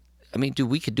 I mean, dude,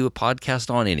 we could do a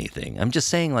podcast on anything. I'm just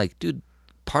saying, like, dude,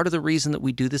 part of the reason that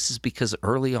we do this is because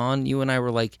early on, you and I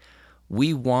were like,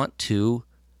 we want to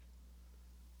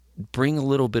bring a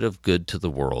little bit of good to the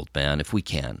world, man, if we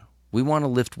can. We want to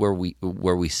lift where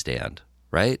we stand,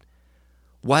 right?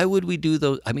 Why would we do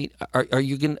those? I mean, are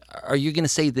you gonna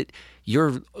say that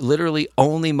you're literally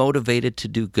only motivated to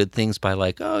do good things by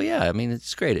like, oh yeah, I mean,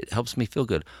 it's great, it helps me feel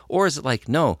good, or is it like,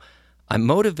 no, I'm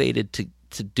motivated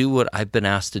to do what I've been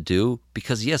asked to do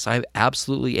because yes, I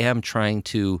absolutely am trying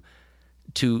to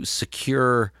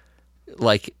secure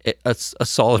like a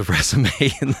solid resume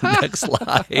in the next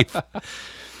life,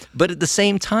 but at the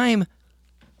same time,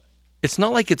 it's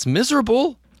not like it's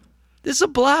miserable. This is a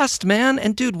blast, man.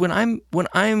 And dude, when I'm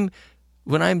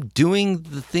doing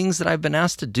the things that I've been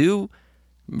asked to do,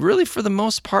 really for the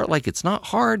most part, like, it's not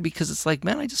hard because it's like,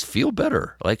 man, I just feel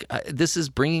better. Like, this is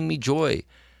bringing me joy.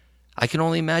 I can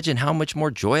only imagine how much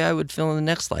more joy I would feel in the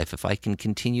next life if I can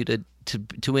continue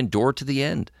to endure to the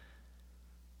end.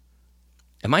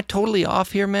 Am I totally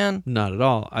off here, man? Not at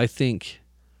all. I think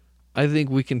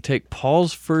we can take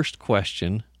Paul's first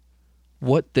question.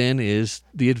 What then is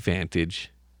the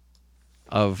advantage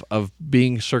of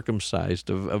being circumcised,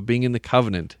 of being in the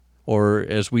covenant, or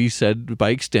as we said, by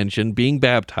extension, being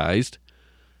baptized,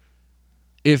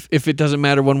 if it doesn't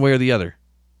matter one way or the other?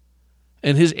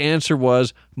 And his answer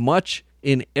was, much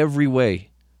in every way.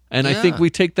 And yeah. I think we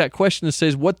take that question and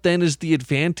says, what then is the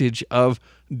advantage of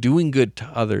doing good to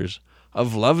others,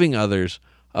 of loving others,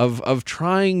 of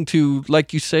trying to,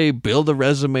 like you say, build a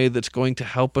resume that's going to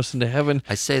help us into heaven?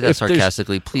 I say that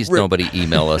sarcastically. Please nobody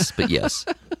email us, but yes.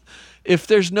 If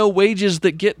there's no wages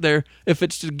that get there, if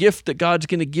it's a gift that God's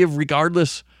going to give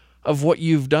regardless of what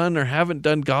you've done or haven't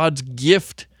done, God's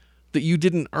gift that you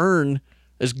didn't earn,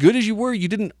 as good as you were, you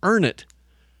didn't earn it,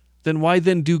 then why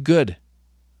then do good?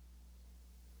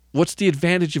 What's the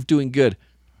advantage of doing good?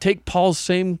 Take Paul's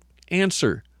same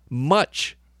answer,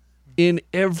 much in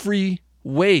every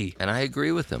way. And I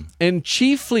agree with him. And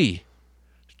chiefly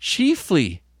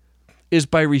is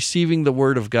by receiving the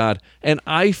Word of God. And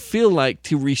I feel like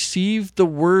to receive the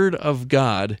Word of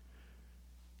God,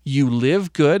 you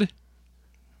live good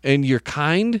and you're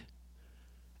kind.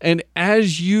 And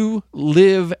as you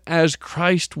live as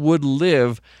Christ would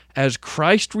live, as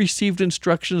Christ received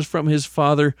instructions from his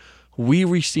Father, we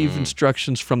receive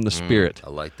instructions from the Spirit. I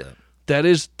like that. That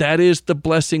is the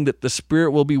blessing, that the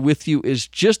Spirit will be with you, is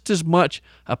just as much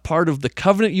a part of the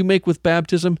covenant you make with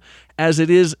baptism as it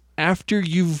is after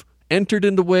you've entered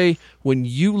in the way. When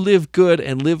you live good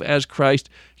and live as Christ,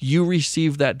 you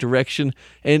receive that direction,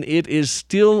 and it is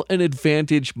still an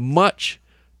advantage much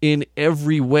in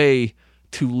every way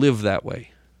to live that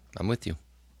way. I'm with you.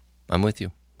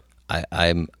 I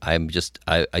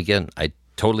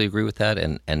totally agree with that,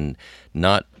 and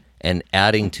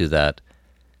adding to that,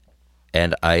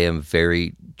 and I am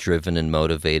very driven and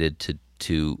motivated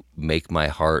to make my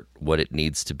heart what it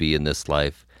needs to be in this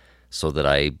life, so that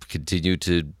I continue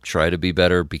to try to be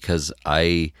better, because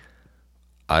I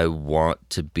want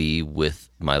to be with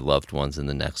my loved ones in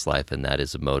the next life, and that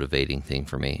is a motivating thing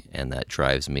for me, and that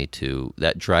drives me to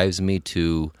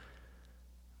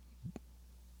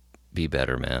be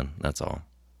better, man. That's all.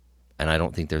 And I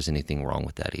don't think there's anything wrong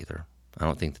with that either. I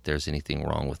don't think that there's anything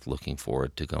wrong with looking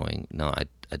forward to going, no, I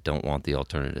don't want the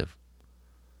alternative.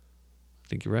 I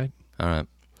think you're right. All right.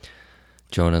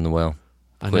 Jonah and the whale.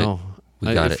 I know.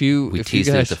 We got it. We teased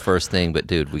it at the first thing, but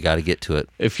dude, we got to get to it.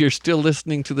 If you're still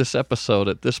listening to this episode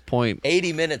at this point,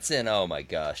 80 minutes in. Oh my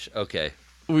gosh. Okay.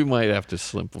 We might have to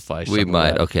simplify some We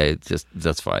might. of that. Okay,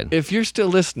 that's fine. If you're still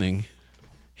listening,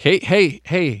 hey,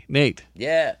 Nate.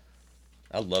 Yeah.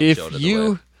 I love Jonah the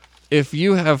whale. If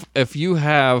you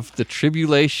have the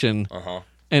tribulation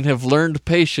and have learned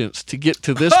patience to get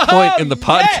to this point in the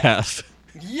podcast.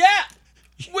 Yeah.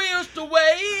 Wheels the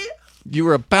way. You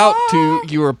are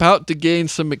about to gain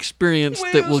some experience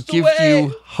that will give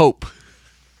you hope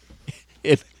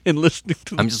in listening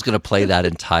to I'm just going to play that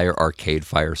entire Arcade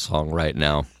Fire song right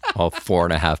now. All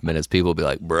 4.5 minutes. People will be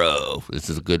like, bro, this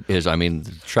is a good...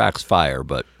 the track's fire,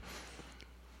 but...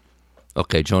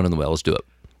 Okay, Jonah and the whale, let's do it.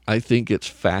 I think it's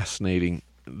fascinating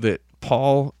that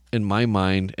Paul, in my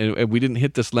mind, and we didn't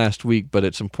hit this last week, but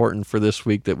it's important for this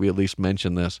week that we at least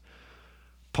mention this.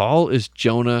 Paul is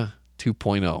Jonah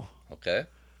 2.0. Okay.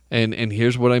 And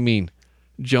here's what I mean.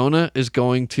 Jonah is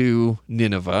going to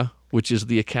Nineveh, which is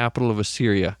the capital of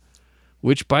Assyria,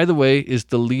 which, by the way, is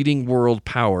the leading world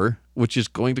power, which is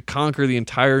going to conquer the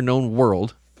entire known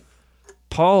world.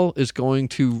 Paul is going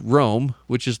to Rome,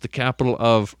 which is the capital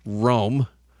of Rome,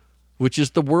 which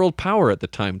is the world power at the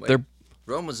time. Wait,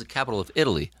 Rome was the capital of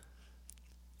Italy,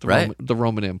 right? The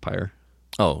Roman Empire.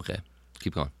 Oh, okay.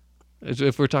 Keep going.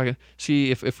 If we're talking,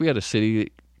 if we had a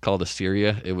city called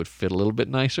Assyria, it would fit a little bit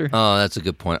nicer. Oh, that's a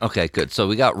good point. Okay, good. So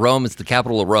we got Rome. It's the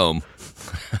capital of Rome.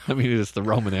 I mean, it's the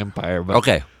Roman Empire. But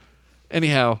okay.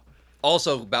 Anyhow.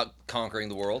 Also about conquering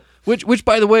the world. Which,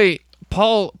 by the way,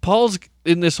 Paul's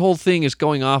in this whole thing is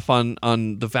going off on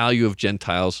the value of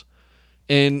Gentiles.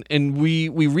 And we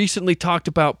recently talked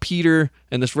about Peter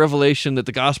and this revelation that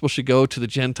the gospel should go to the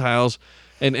Gentiles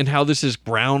and how this is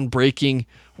groundbreaking.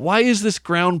 Why is this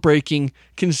groundbreaking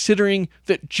considering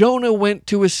that Jonah went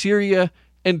to Assyria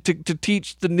and to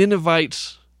teach the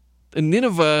Ninevites? And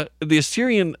Nineveh, the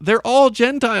Assyrian, they're all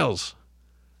Gentiles.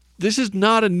 This is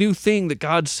not a new thing that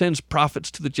God sends prophets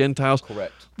to the Gentiles.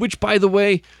 Correct. Which, by the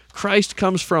way, Christ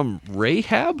comes from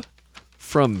Rahab,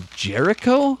 from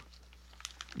Jericho,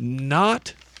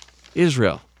 not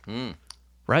Israel.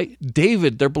 Right?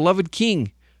 David, their beloved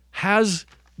king, has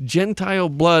Gentile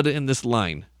blood in this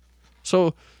line.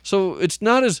 So it's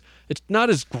not as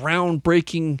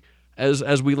groundbreaking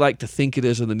as we like to think it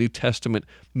is in the New Testament.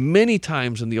 Many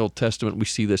times in the Old Testament we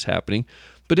see this happening.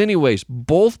 But anyways,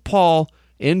 both Paul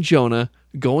and Jonah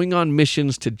going on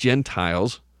missions to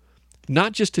Gentiles,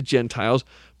 not just to Gentiles,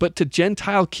 but to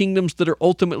Gentile kingdoms that are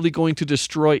ultimately going to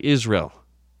destroy Israel.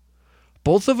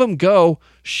 Both of them go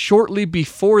shortly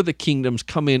before the kingdoms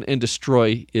come in and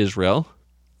destroy Israel.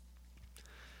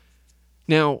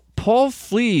 Now, Paul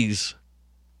flees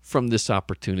from this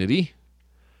opportunity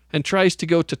and tries to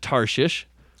go to Tarshish.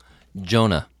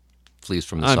 Jonah flees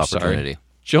from this opportunity.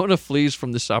 Jonah flees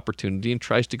from this opportunity and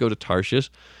tries to go to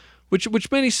Tarshish,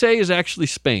 which many say is actually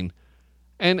Spain.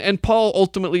 And Paul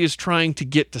ultimately is trying to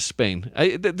get to Spain.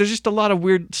 There's just a lot of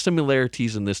weird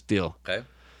similarities in this deal. Okay.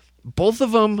 Both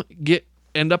of them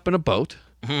end up in a boat.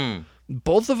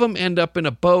 Both of them end up in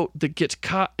a boat that gets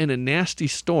caught in a nasty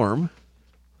storm.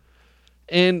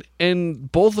 And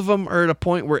both of them are at a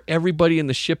point where everybody in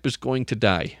the ship is going to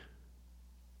die.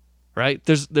 Right?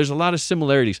 There's a lot of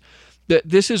similarities.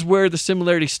 This is where the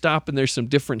similarities stop and there's some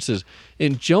differences.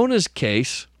 In Jonah's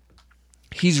case,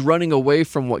 he's running away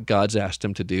from what God's asked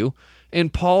him to do. In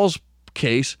Paul's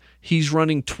case, he's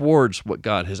running towards what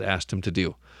God has asked him to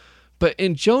do. But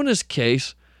in Jonah's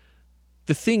case,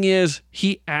 the thing is,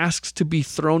 he asks to be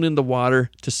thrown in the water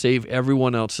to save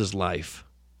everyone else's life.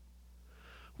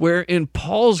 Where in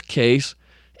Paul's case,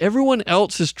 everyone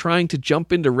else is trying to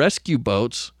jump into rescue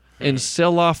boats and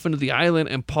sail off into the island.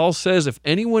 And Paul says, if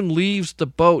anyone leaves the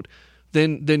boat,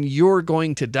 then you're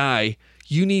going to die.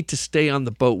 You need to stay on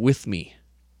the boat with me.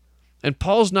 And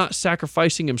Paul's not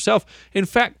sacrificing himself. In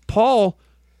fact, Paul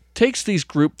takes these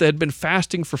group that had been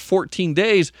fasting for 14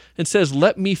 days and says,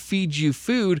 let me feed you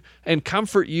food and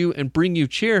comfort you and bring you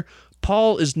cheer.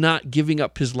 Paul is not giving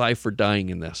up his life or dying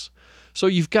in this. So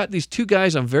you've got these two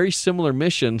guys on very similar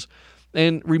missions.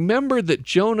 And remember that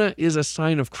Jonah is a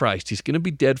sign of Christ. He's going to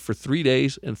be dead for 3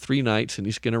 days and 3 nights, and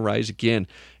he's going to rise again.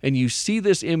 And you see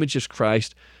this image of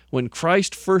Christ. When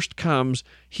Christ first comes,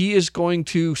 he is going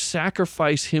to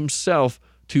sacrifice himself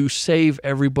to save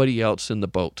everybody else in the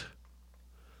boat.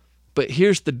 But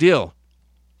here's the deal.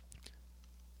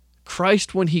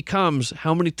 Christ, when he comes,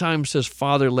 how many times says,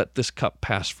 Father, let this cup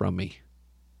pass from me?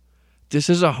 This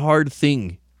is a hard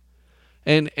thing.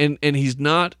 And he's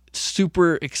not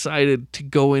super excited to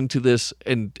go into this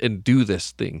and do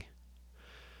this thing.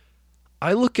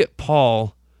 I look at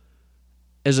Paul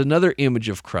as another image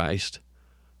of Christ,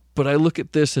 but I look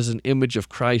at this as an image of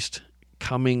Christ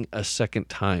coming a second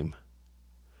time.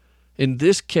 In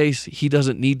this case, he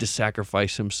doesn't need to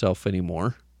sacrifice himself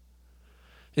anymore.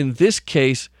 In this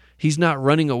case, he's not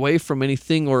running away from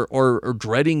anything or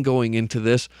dreading going into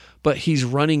this, but he's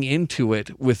running into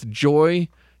it with joy.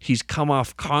 He's come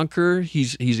off conqueror.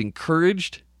 He's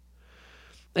encouraged.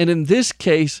 And in this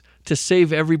case, to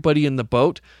save everybody in the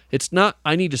boat, it's not,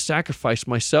 I need to sacrifice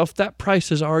myself. That price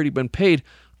has already been paid.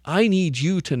 I need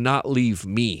you to not leave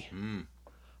me.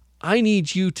 I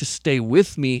need you to stay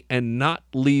with me and not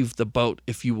leave the boat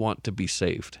if you want to be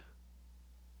saved.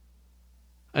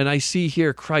 And I see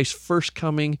here Christ's first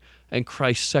coming and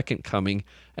Christ's second coming.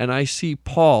 And I see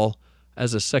Paul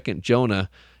as a second Jonah.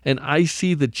 And I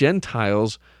see the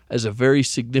Gentiles as a very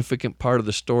significant part of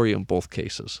the story in both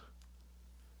cases.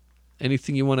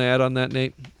 Anything you want to add on that,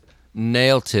 Nate?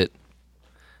 Nailed it.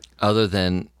 Other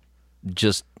than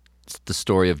just the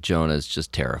story of Jonah is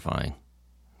just terrifying.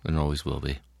 And always will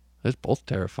be. It's both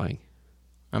terrifying.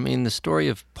 I mean, the story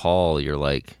of Paul, you're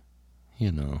like,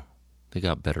 they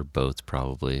got better boats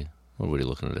probably. What are we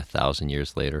looking at, 1,000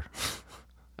 years later?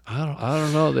 I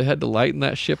don't know. They had to lighten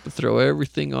that ship and throw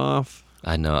everything off.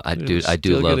 I know. I do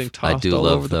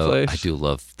love the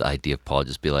idea of Paul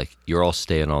just be like, you're all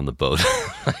staying on the boat.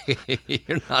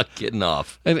 You're not getting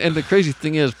off. And the crazy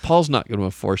thing is, Paul's not going to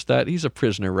enforce that. He's a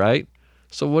prisoner, right?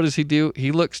 So what does he do?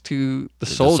 He looks to the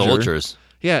soldiers.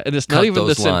 Yeah, and it's not even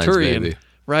the centurion, lines,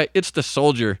 right? It's the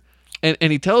soldier. And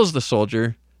he tells the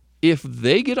soldier, if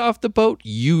they get off the boat,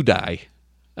 you die.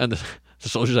 And the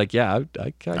soldier's like, yeah,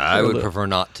 I would prefer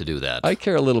not to do that. I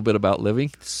care a little bit about living.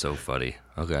 It's so funny.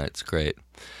 Okay, it's great.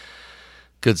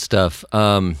 Good stuff.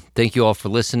 Thank you all for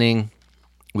listening.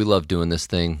 We love doing this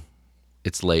thing.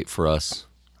 It's late for us.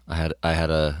 I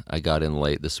got in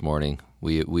late this morning.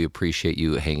 We appreciate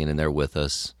you hanging in there with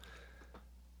us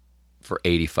for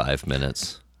 85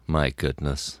 minutes. My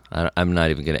goodness. I'm not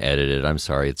even going to edit it. I'm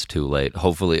sorry. It's too late.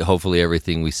 Hopefully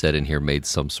everything we said in here made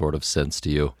some sort of sense to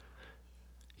you.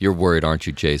 You're worried, aren't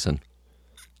you, Jason?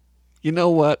 You know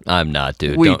what? I'm not,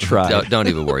 dude. We tried. Don't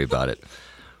even worry about it.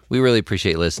 We really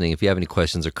appreciate listening. If you have any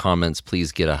questions or comments,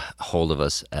 please get a hold of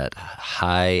us at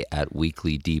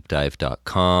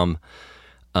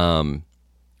hi@weeklydeepdive.com.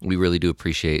 We really do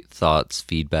appreciate thoughts,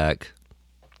 feedback.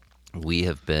 We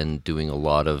have been doing a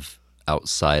lot of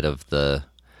outside of the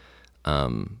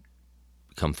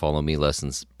Come Follow Me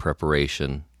lessons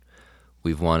preparation.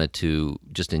 We've wanted to,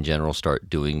 just in general, start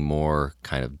doing more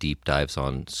kind of deep dives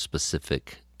on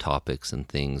specific topics and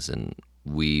things, and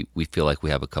we feel like we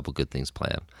have a couple good things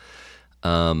planned.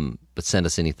 But send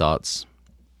us any thoughts,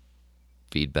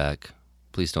 feedback.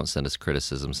 Please don't send us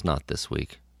criticisms, not this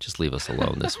week. Just leave us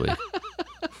alone this week.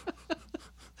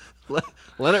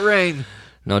 Let it rain.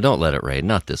 No, don't let it rain.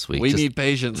 Not this week. We need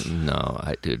patience. No,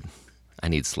 I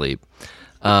need sleep.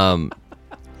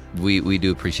 We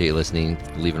do appreciate listening,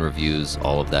 leaving reviews,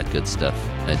 all of that good stuff.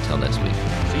 Until next week.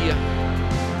 See ya.